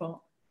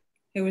difficult.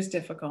 It was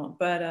difficult,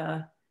 but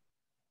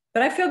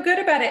I feel good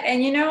about it.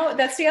 And, you know,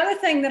 that's the other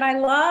thing that I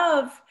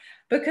love,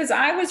 because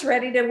I was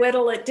ready to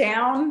whittle it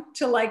down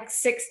to like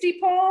 60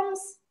 poems.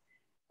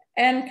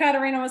 And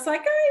Katerina was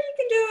like, oh, you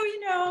can do, you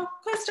know,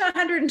 close to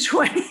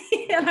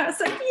 120. And I was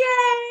like,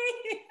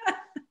 yay.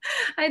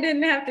 I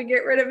didn't have to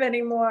get rid of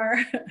any more.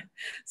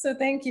 So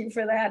thank you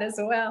for that as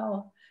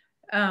well.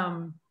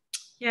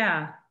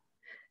 Yeah.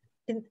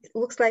 It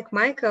looks like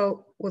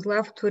Michael would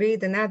love to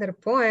read another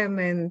poem,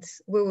 and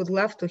we would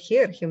love to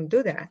hear him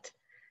do that.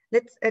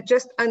 Let's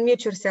just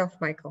unmute yourself,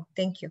 Michael.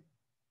 Thank you.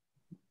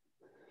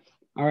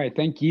 All right,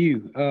 thank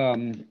you.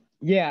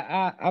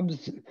 Yeah,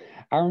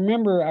 I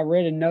remember I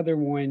read another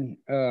one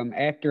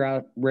after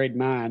I read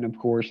mine, of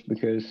course,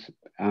 because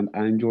I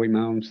enjoy my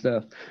own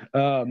stuff.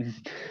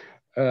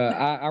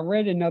 I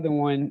read another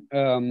one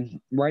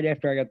right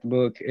after I got the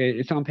book.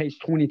 It's on page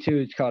 22.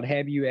 It's called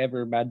Have You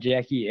Ever by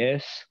Jackie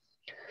S.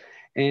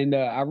 And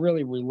I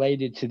really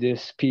related to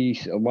this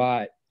piece a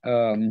lot. So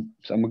I'm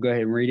going to go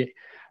ahead and read it.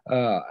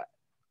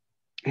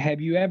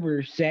 Have you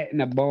ever sat in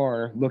a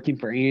bar looking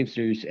for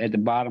answers at the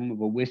bottom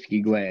of a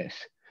whiskey glass,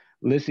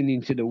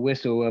 listening to the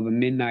whistle of a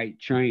midnight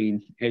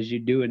train as you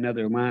do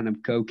another line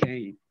of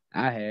cocaine?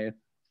 I have.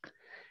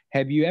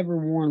 Have you ever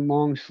worn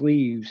long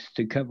sleeves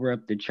to cover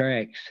up the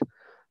tracks,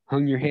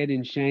 hung your head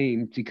in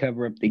shame to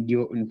cover up the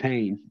guilt and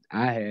pain?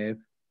 I have.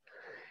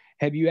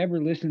 Have you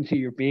ever listened to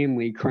your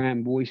family cry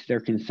and voice their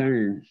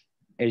concern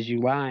as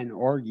you lie and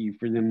argue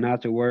for them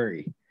not to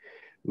worry?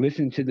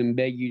 Listen to them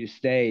beg you to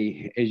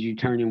stay as you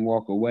turn and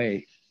walk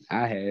away?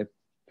 I have.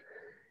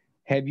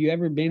 Have you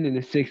ever been in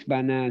a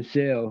 6x9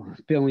 cell,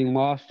 feeling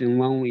lost and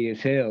lonely as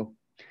hell,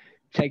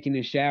 taking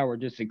a shower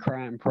just to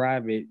cry in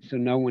private so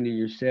no one in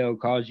your cell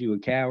calls you a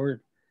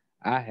coward?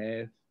 I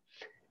have.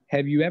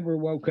 Have you ever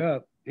woke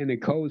up in a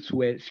cold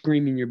sweat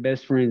screaming your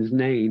best friend's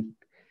name,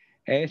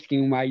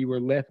 asking why you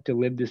were left to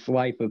live this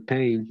life of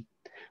pain,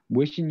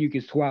 wishing you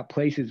could swap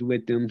places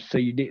with them so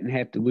you didn't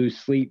have to lose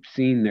sleep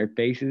seeing their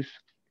faces?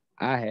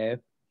 I have.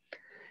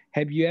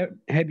 Have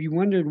you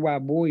wondered why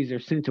boys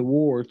are sent to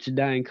war to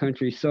die in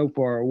countries so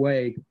far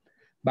away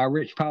by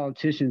rich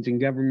politicians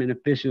and government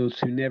officials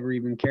who never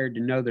even cared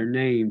to know their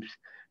names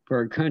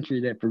for a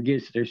country that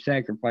forgets their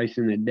sacrifice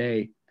in a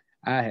day?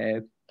 I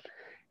have.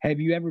 Have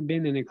you ever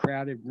been in a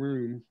crowded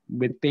room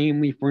with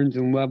family, friends,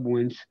 and loved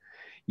ones,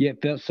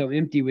 yet felt so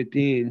empty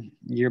within,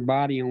 your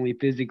body only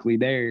physically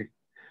there,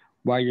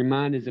 while your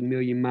mind is a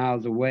million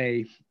miles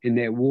away in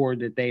that war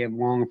that they have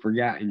long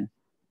forgotten?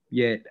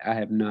 Yet I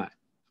have not.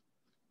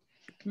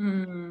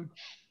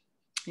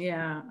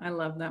 Yeah, I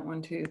love that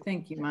one too.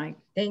 Thank you, Mike.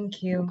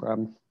 Thank you.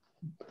 No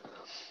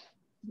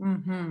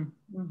problem.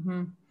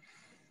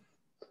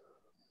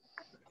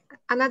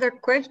 Another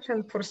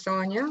question for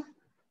Sonja,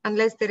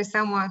 unless there is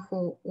someone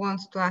who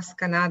wants to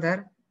ask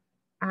another,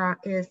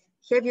 is,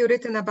 have you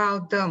written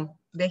about them?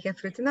 They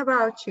have written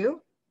about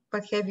you,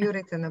 but have you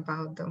written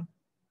about them?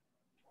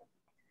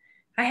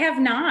 I have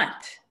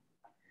not.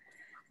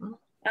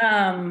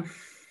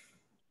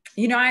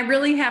 You know, I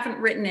really haven't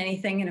written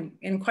anything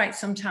in quite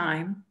some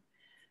time.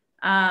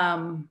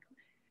 And,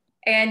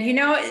 you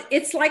know,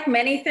 it's like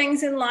many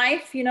things in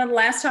life. You know, the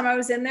last time I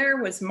was in there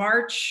was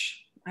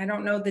March. I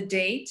don't know the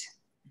date.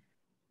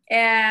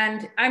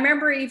 And I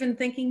remember even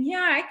thinking,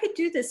 yeah, I could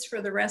do this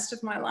for the rest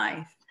of my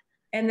life.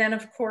 And then,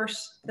 of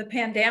course, the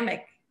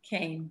pandemic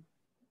came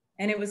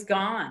and it was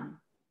gone.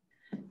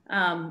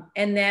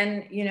 And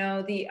then, you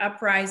know, the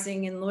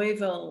uprising in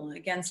Louisville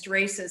against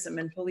racism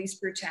and police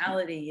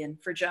brutality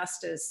and for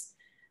justice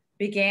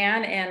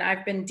began. And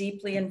I've been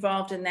deeply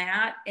involved in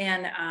that.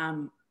 And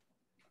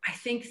I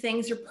think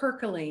things are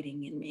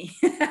percolating in me.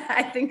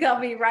 I think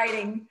I'll be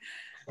writing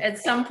at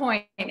some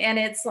point. And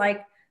it's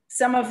like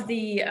some of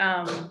the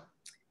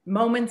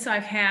moments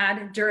I've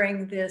had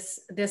during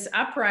this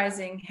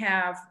uprising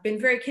have been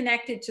very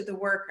connected to the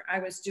work I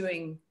was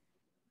doing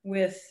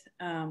with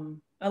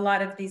a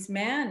lot of these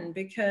men,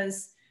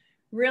 because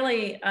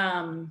really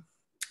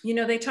you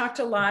know, they talked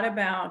a lot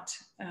about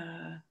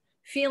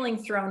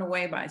feeling thrown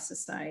away by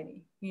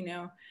society, you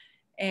know,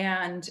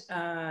 and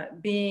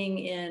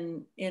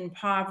being in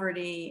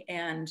poverty,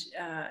 and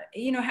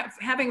you know,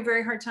 having a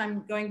very hard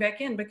time going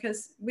back in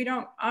because we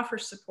don't offer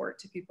support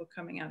to people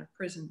coming out of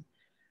prison.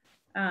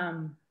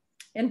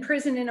 And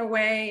prison, in a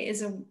way,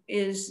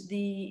 is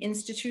the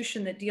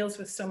institution that deals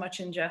with so much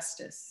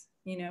injustice,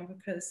 you know,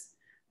 because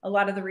a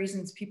lot of the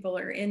reasons people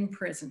are in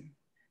prison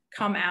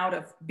come out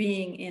of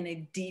being in a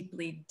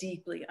deeply,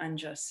 deeply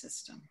unjust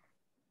system.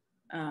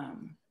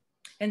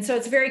 And so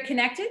it's very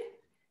connected,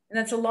 and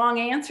that's a long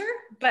answer,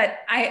 but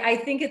I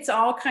think it's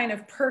all kind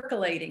of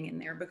percolating in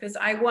there, because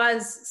I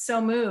was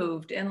so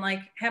moved, and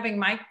like having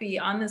Mike be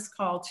on this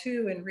call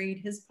too and read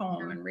his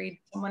poem and read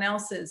someone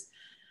else's,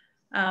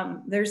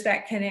 there's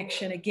that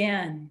connection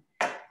again.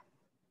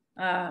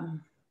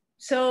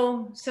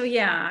 So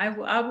yeah,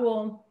 I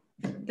will,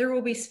 there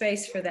will be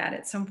space for that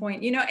at some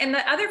point, you know. And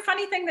the other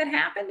funny thing that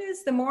happened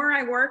is the more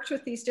I worked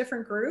with these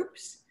different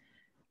groups,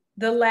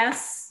 the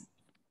less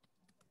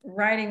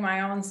writing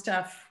my own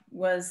stuff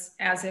was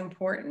as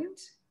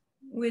important,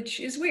 which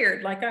is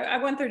weird. Like I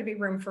want there to be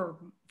room for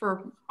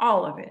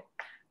all of it,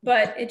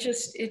 but it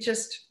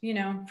just, you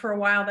know, for a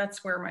while,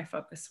 that's where my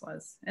focus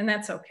was, and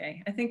that's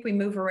okay. I think we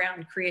move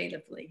around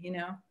creatively, you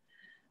know?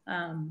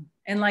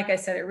 And like I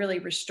said, it really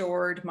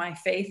restored my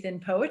faith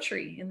in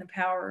poetry, in the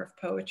power of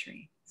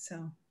poetry.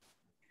 So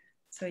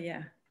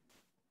yeah.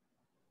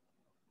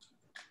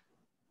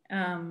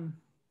 I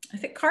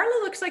think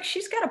Carla looks like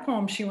she's got a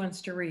poem she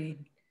wants to read.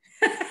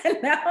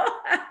 No?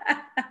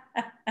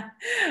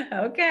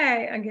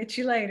 Okay, I'll get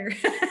you later.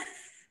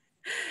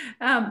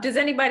 Does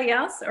anybody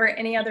else, or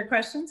any other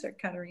questions, or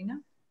Katarina?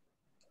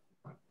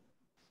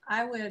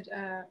 I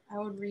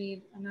would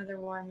read another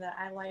one that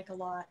I like a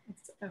lot.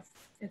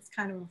 It's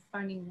kind of a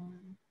funny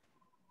one.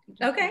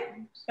 Okay,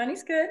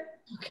 funny's good.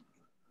 Okay.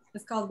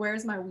 It's called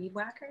 "Where's My Weed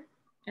Whacker?"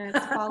 and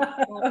it's called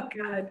oh,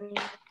 God.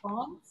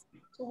 Poems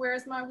to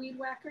 "Where's My Weed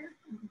Whacker?"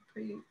 I'm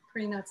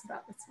pretty nuts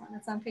about this one.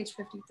 It's on page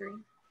 53.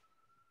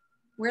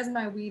 "Where's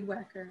My Weed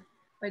Whacker"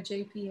 by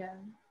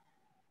JPM.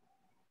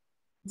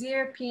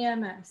 Dear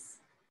PMS,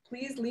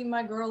 please leave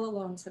my girl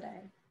alone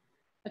today.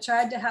 I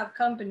tried to have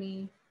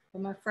company,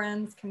 but my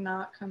friends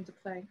cannot come to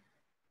play.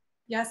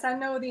 Yes, I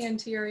know the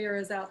interior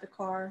is out the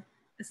car.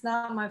 It's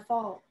not my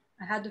fault.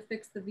 I had to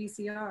fix the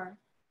VCR.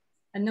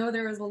 I know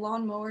there is a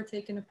lawnmower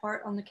taken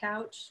apart on the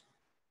couch.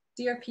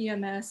 Dear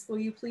PMS, will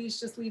you please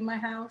just leave my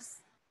house?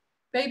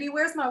 Baby,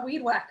 where's my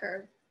weed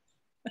whacker?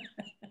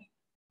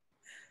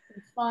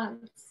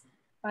 Response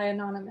by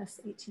Anonymous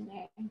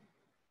 18A.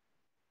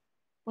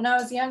 When I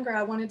was younger,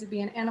 I wanted to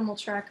be an animal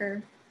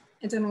tracker.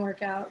 It didn't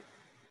work out.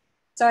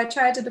 So I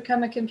tried to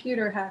become a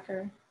computer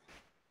hacker.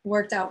 It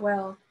worked out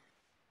well.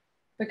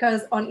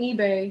 Because on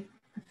eBay,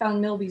 I found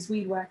Milby's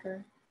weed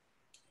whacker.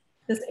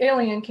 This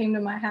alien came to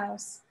my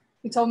house.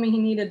 He told me he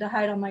needed to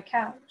hide on my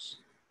couch.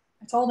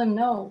 I told him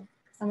no,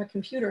 because I'm a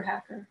computer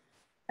hacker.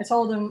 I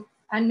told him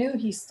I knew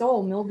he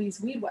stole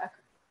Milby's weed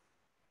whacker,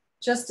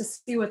 just to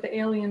see what the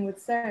alien would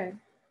say.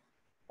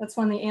 That's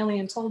when the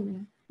alien told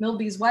me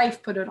Milby's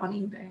wife put it on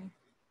eBay.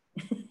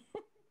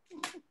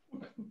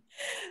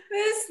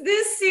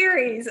 This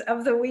series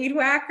of the weed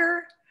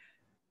whacker,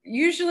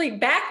 usually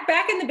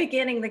back in the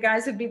beginning, the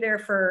guys would be there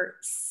for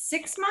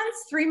 6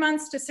 months, 3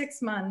 months to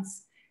 6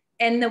 months.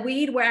 And the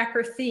weed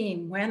whacker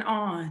theme went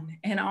on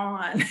and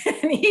on.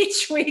 And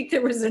each week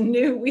there was a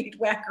new weed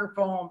whacker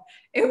poem.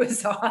 It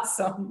was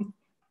awesome.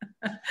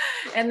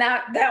 And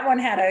that one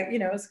had a, you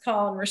know, it was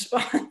call and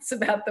response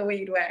about the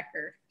weed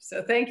whacker.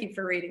 So thank you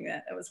for reading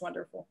that. That was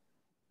wonderful.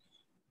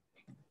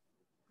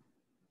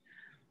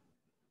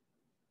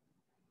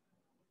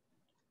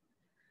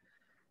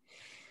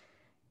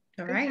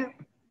 All right.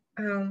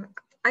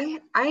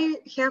 I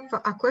have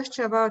a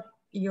question about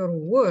your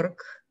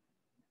work,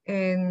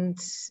 and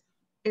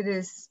it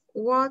is,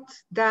 what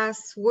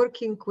does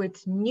working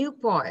with new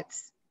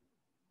poets,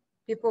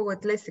 people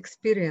with less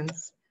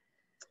experience,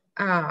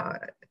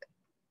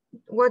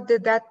 what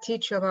did that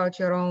teach you about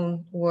your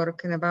own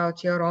work and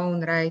about your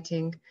own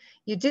writing?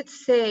 You did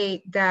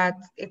say that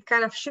it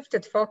kind of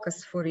shifted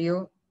focus for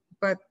you,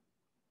 but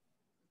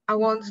I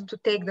want to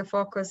take the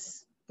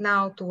focus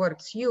now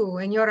towards you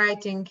and your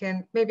writing,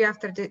 and maybe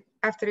after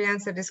you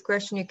answer this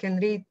question, you can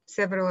read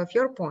several of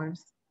your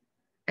poems.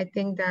 I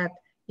think that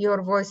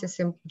your voice is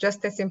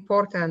just as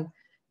important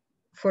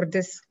for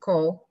this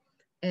call,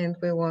 and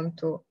we want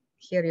to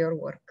hear your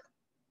work.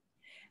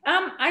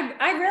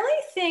 I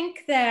really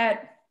think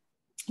that,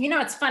 you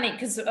know, it's funny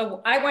because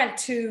I went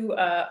to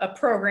a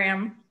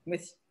program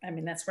with, I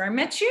mean, that's where I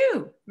met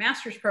you,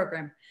 master's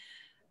program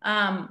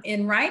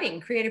in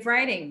writing, creative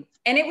writing.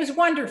 And it was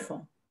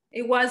wonderful.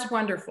 It was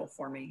wonderful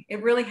for me.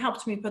 It really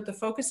helped me put the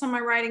focus on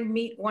my writing,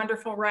 meet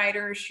wonderful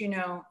writers, you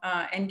know,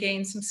 and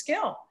gain some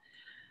skill.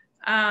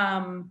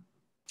 And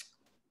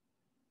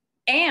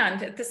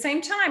at the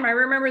same time, I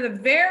remember the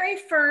very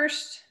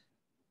first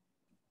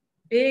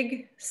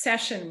big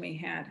session we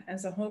had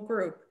as a whole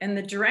group, and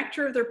the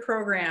director of their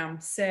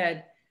program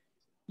said,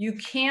 You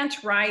can't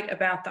write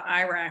about the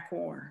Iraq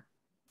war.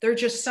 There are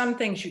just some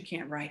things you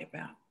can't write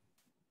about,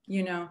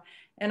 you know?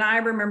 And I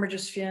remember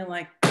just feeling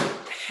like,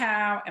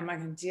 how am I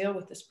going to deal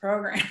with this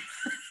program?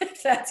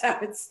 That's how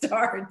it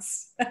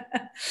starts.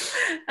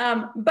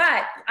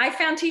 But I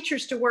found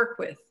teachers to work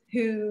with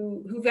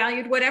who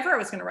valued whatever I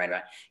was going to write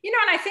about. You know,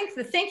 and I think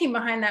the thinking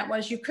behind that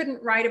was you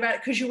couldn't write about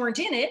it because you weren't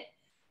in it.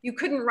 You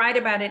couldn't write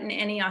about it in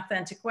any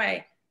authentic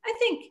way. I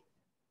think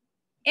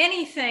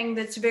anything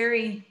that's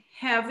very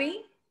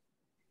heavy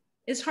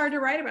is hard to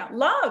write about.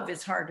 Love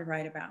is hard to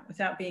write about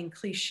without being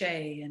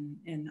cliche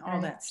and all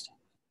that stuff.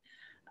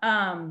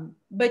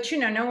 But you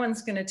know, no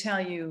one's going to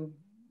tell you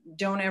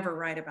don't ever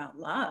write about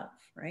love,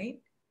 right?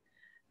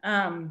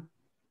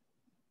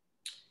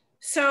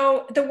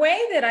 So the way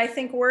that I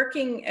think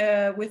working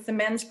with the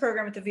men's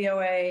program at the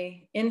VOA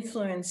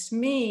influenced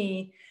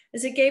me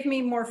is it gave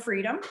me more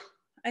freedom,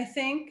 I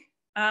think.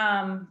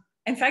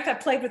 In fact, I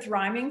played with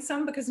rhyming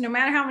some because no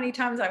matter how many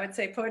times I would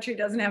say poetry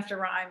doesn't have to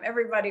rhyme,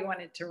 everybody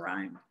wanted to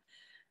rhyme.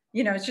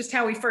 You know, it's just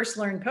how we first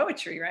learned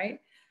poetry, right?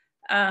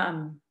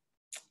 So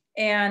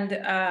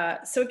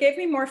it gave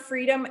me more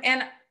freedom,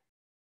 and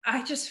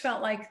I just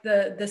felt like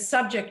the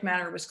subject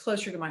matter was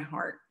closer to my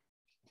heart.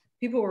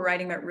 People were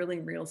writing about really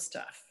real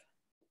stuff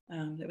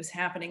that was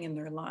happening in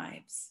their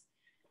lives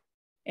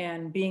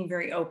and being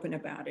very open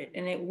about it.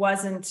 And it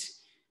wasn't,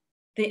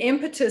 the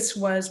impetus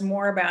was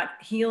more about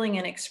healing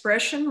and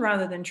expression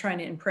rather than trying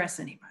to impress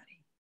anybody.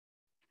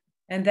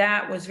 And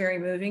that was very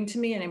moving to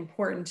me and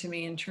important to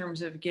me in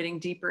terms of getting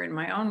deeper in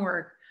my own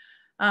work.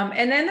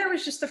 And then there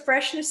was just the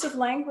freshness of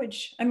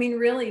language. I mean,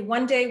 really,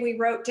 one day we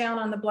wrote down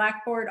on the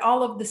blackboard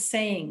all of the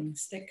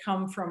sayings that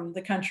come from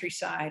the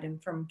countryside and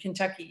from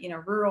Kentucky, you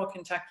know, rural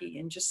Kentucky,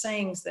 and just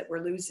sayings that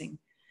we're losing.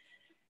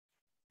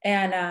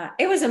 And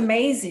it was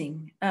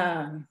amazing.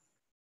 I'm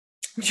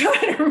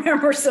trying to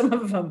remember some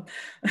of them.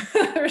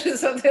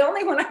 So the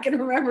only one I can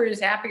remember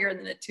is happier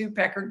than a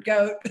two-peckered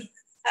goat.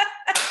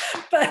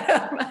 But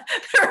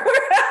there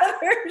were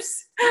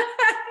others.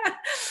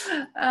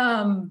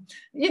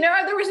 You know,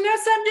 there was no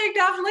subject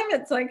off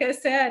limits, like I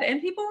said,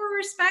 and people were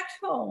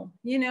respectful,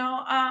 you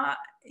know.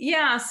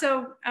 Yeah,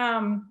 so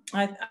I'm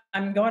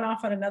going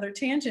off on another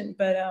tangent,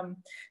 but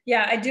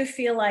yeah, I do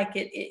feel like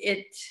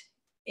it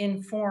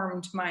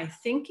informed my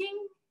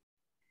thinking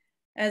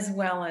as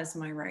well as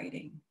my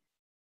writing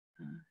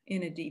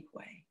in a deep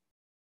way.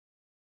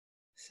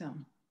 So,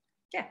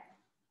 yeah.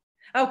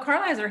 Oh,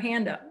 Carla has her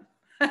hand up.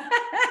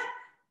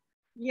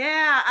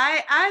 Yeah,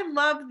 I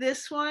love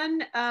this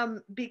one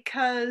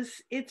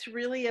because it's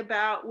really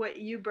about what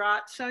you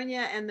brought,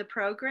 Sonja, and the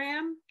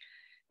program.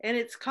 And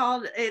it's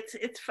called,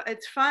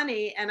 it's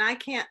funny, and I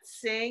can't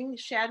sing.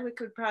 Shadwick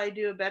would probably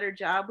do a better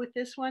job with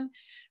this one,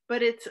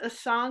 but it's a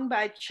song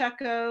by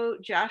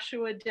Chucko,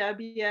 Joshua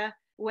W.,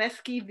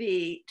 Wesky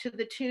V, to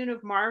the tune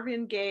of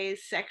Marvin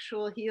Gaye's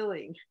Sexual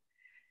Healing.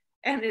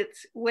 And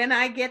it's, when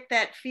I get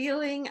that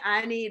feeling,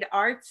 I need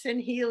arts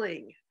and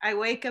healing. I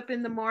wake up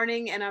in the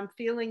morning and I'm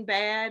feeling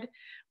bad,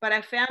 but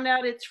I found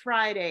out it's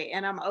Friday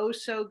and I'm oh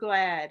so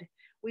glad.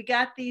 We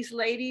got these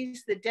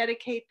ladies that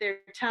dedicate their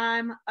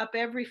time up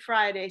every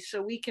Friday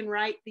so we can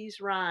write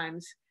these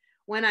rhymes.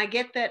 When I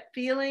get that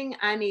feeling,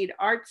 I need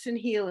arts and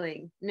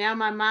healing. Now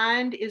my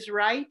mind is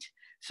right,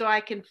 so I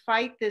can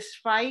fight this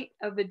fight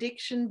of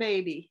addiction,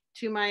 baby.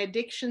 To my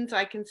addictions,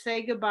 I can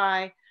say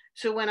goodbye.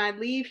 So when I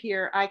leave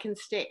here, I can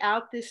stay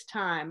out this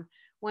time.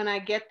 When I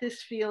get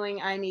this feeling,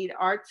 I need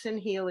arts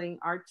and healing,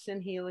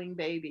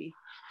 baby.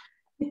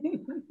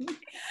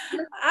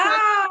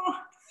 Oh.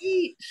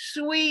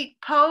 Sweet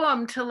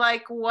poem to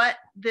like what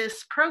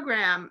this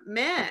program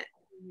meant.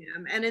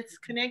 And it's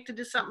connected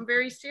to something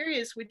very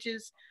serious, which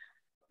is,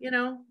 you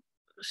know,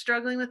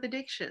 struggling with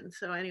addiction.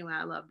 So anyway,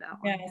 I love that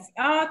one. Yes.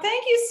 Oh,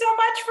 thank you so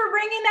much for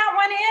bringing that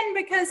one in,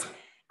 because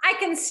I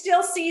can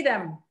still see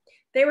them.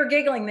 They were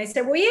giggling. They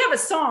said, well, we have a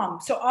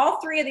song. So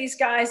all three of these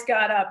guys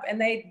got up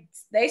and they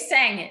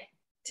sang it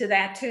to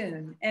that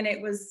tune. And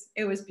it was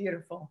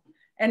beautiful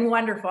and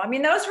wonderful. I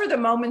mean, those were the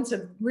moments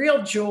of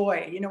real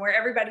joy, you know, where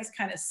everybody's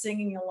kind of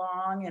singing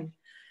along. And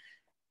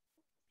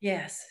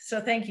yes,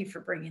 so thank you for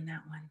bringing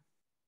that one.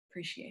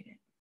 Appreciate it.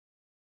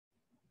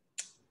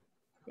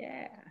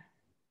 Yeah,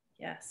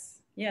 yes.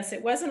 Yes,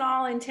 it wasn't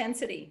all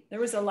intensity. There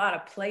was a lot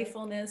of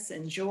playfulness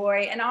and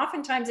joy. And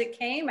oftentimes it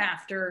came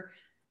after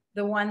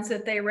the ones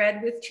that they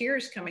read with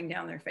tears coming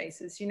down their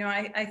faces. You know,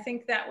 I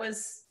think that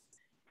was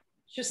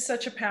just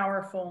such a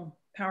powerful,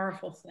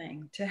 powerful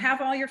thing to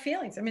have all your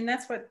feelings. I mean,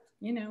 that's what,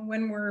 you know,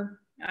 when we're,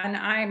 and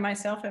I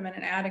myself am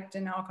an addict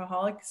and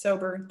alcoholic,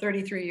 sober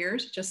 33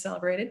 years, just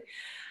celebrated.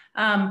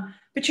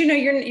 But you know,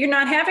 you're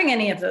not having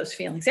any of those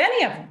feelings,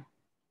 any of them.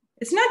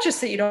 It's not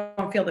just that you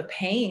don't feel the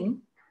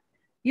pain,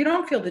 you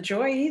don't feel the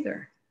joy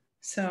either.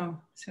 So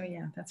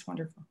yeah, that's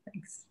wonderful.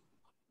 Thanks.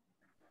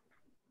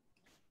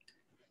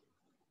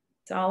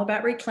 It's all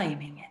about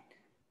reclaiming it,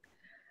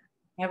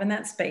 having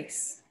that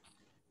space.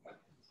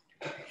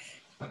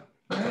 All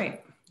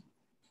right.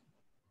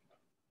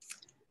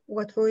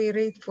 What will you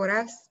read for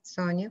us,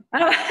 Sonja?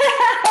 Oh,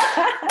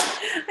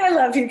 I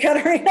love you,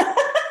 Katarina.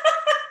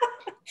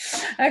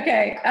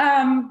 Okay.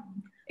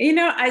 You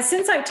know,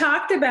 since I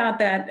talked about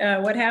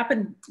that, what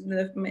happened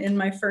in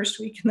my first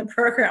week in the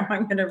program,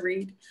 I'm going to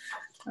read.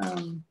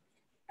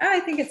 I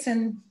think it's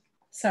in,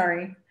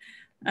 sorry,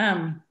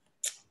 in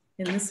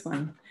this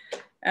one.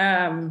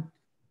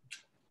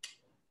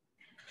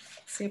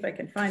 See if I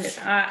can find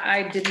it.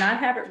 I did not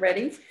have it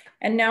ready,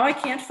 and now I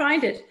can't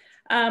find it.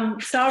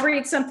 So I'll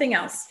read something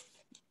else.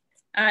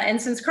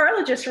 And since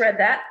Carla just read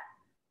that,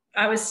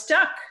 I was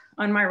stuck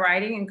on my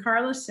writing, and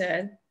Carla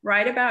said,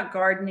 write about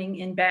gardening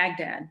in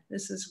Baghdad.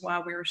 This is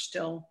while we were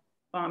still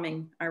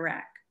bombing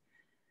Iraq.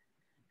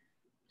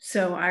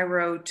 So I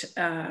wrote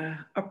a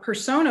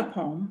persona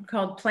poem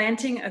called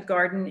Planting a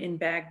Garden in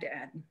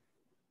Baghdad.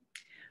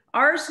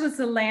 Ours was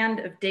the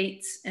land of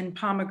dates and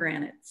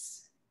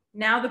pomegranates.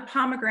 Now the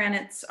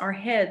pomegranates are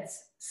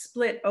heads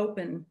split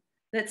open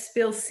that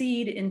spill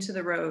seed into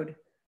the road.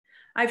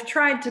 I've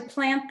tried to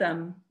plant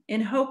them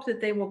in hope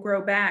that they will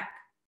grow back,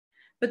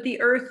 but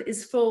the earth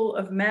is full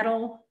of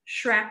metal,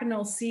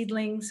 shrapnel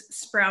seedlings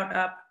sprout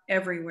up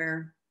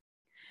everywhere.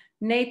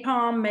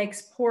 Napalm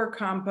makes poor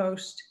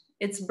compost.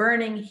 Its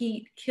burning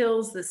heat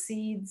kills the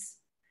seeds.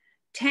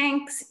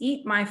 Tanks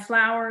eat my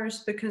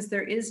flowers because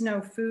there is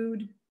no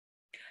food.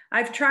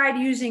 I've tried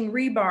using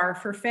rebar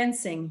for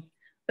fencing,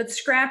 but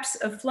scraps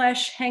of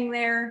flesh hang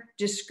there,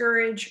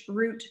 discourage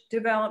root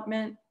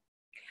development.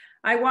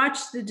 I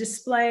watch the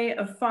display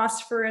of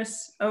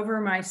phosphorus over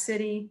my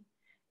city,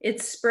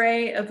 its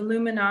spray of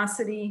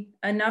luminosity,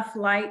 enough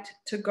light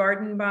to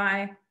garden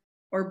by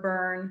or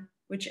burn,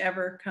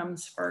 whichever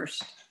comes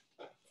first.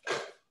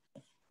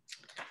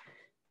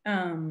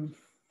 Katarina,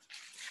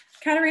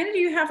 do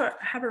you have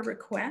a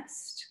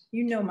request?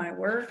 You know my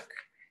work.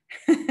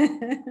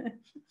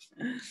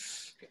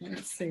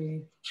 Let's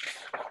see.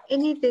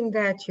 Anything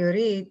that you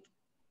read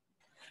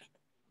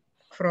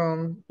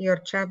from your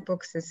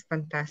chapbooks is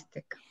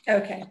fantastic.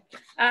 Okay.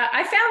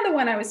 I found the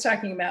one I was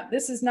talking about.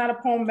 This is not a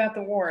poem about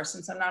the war,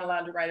 since I'm not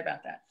allowed to write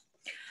about that.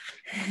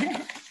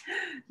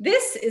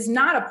 This is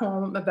not a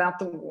poem about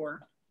the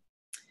war.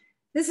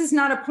 This is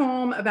not a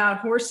poem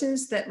about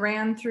horses that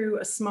ran through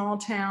a small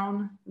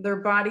town, their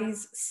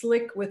bodies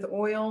slick with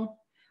oil,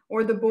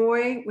 or the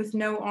boy with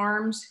no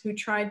arms who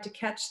tried to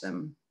catch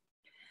them.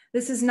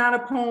 This is not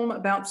a poem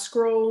about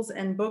scrolls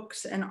and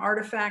books and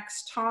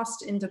artifacts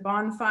tossed into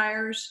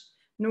bonfires,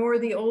 nor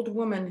the old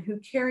woman who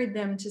carried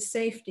them to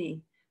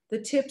safety,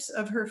 the tips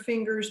of her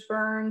fingers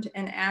burned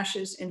and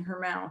ashes in her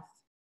mouth.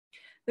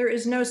 There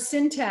is no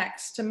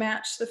syntax to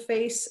match the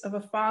face of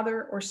a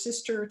father or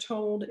sister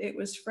told it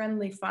was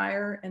friendly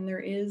fire, and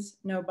there is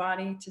no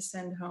body to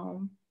send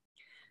home.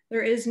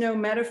 There is no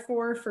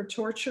metaphor for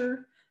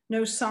torture,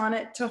 no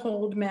sonnet to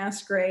hold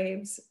mass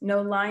graves,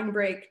 no line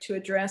break to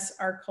address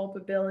our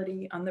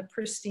culpability on the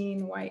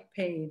pristine white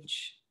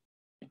page.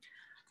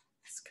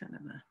 It's kind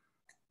of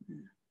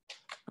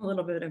a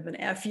little bit of an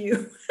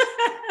FU.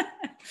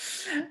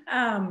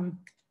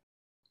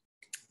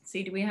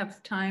 See, do we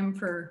have time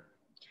for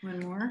one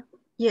more?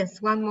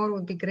 Yes, one more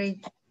would be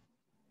great.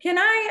 Can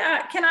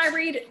I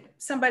read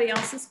somebody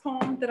else's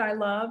poem that I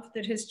love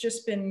that has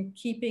just been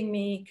keeping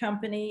me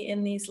company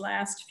in these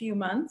last few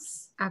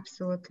months?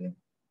 Absolutely.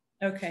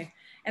 Okay,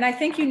 and I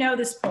think you know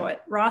this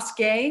poet, Ross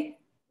Gay.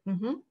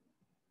 Mm-hmm.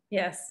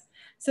 Yes.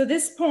 So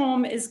this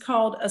poem is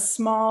called A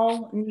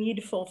Small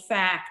Needful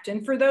Fact.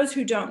 And for those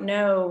who don't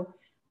know,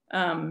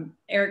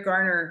 Eric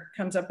Garner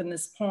comes up in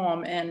this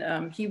poem,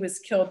 and he was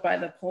killed by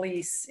the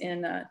police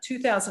in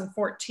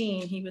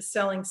 2014. He was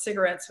selling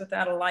cigarettes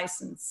without a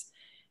license,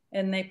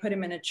 and they put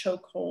him in a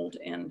chokehold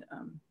and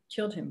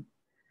killed him.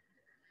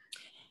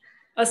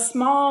 A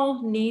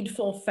Small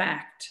Needful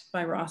Fact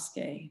by Ross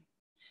Gay.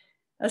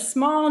 A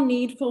small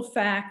needful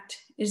fact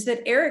is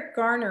that Eric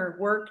Garner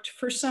worked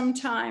for some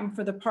time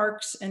for the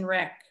Parks and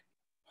Rec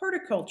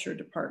Horticulture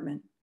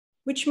Department,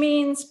 which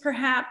means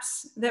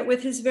perhaps that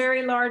with his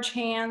very large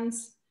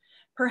hands,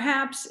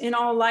 perhaps in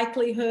all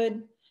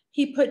likelihood,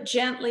 he put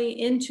gently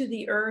into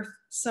the earth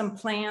some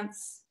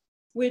plants,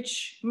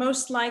 which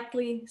most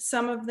likely,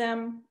 some of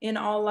them in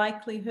all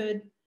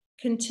likelihood,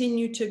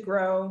 continue to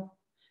grow,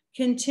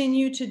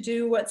 continue to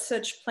do what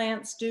such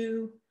plants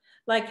do,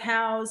 like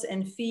house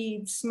and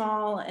feed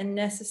small and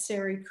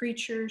necessary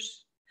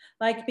creatures,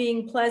 like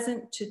being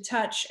pleasant to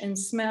touch and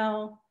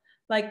smell,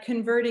 like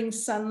converting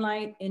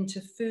sunlight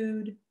into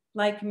food,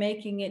 like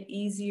making it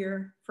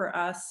easier for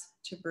us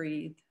to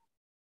breathe.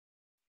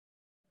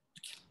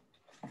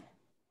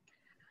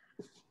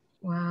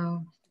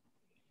 Wow.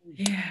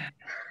 Yeah.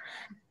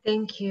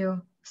 Thank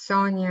you,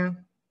 Sonja.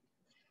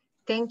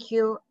 Thank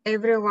you,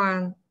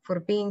 everyone,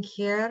 for being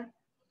here.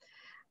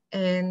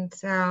 And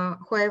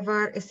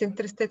whoever is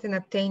interested in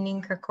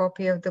obtaining a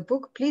copy of the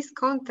book, please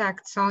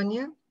contact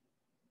Sonja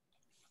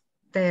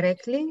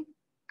directly.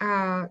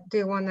 Do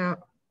you want to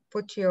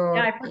put your...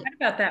 Yeah, I forgot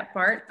about that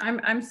part.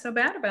 I'm so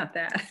bad about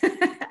that.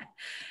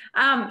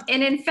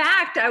 And in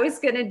fact, I was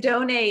going to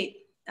donate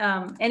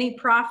any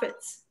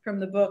profits from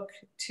the book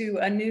to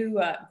a new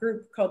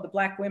group called the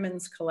Black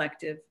Women's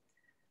Collective.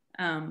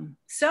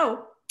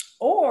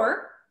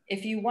 Or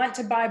if you want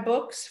to buy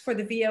books for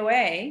the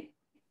VOA,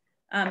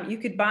 You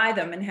could buy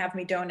them and have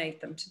me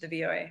donate them to the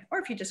VOA, or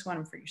if you just want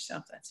them for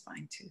yourself, that's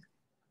fine too.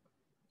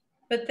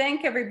 But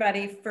thank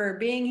everybody for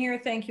being here.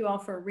 Thank you all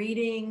for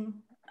reading.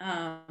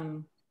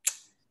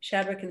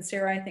 Chadwick and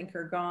Sarah, I think,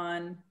 are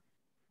gone.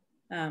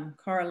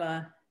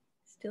 Carla,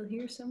 still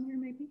here somewhere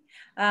maybe.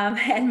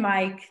 And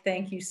Mike,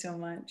 thank you so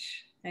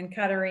much. And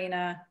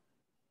Katarina,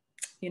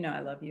 you know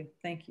I love you.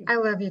 Thank you. I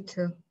love you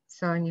too,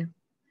 Sonja.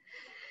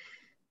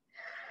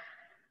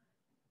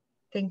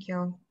 Thank you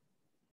all.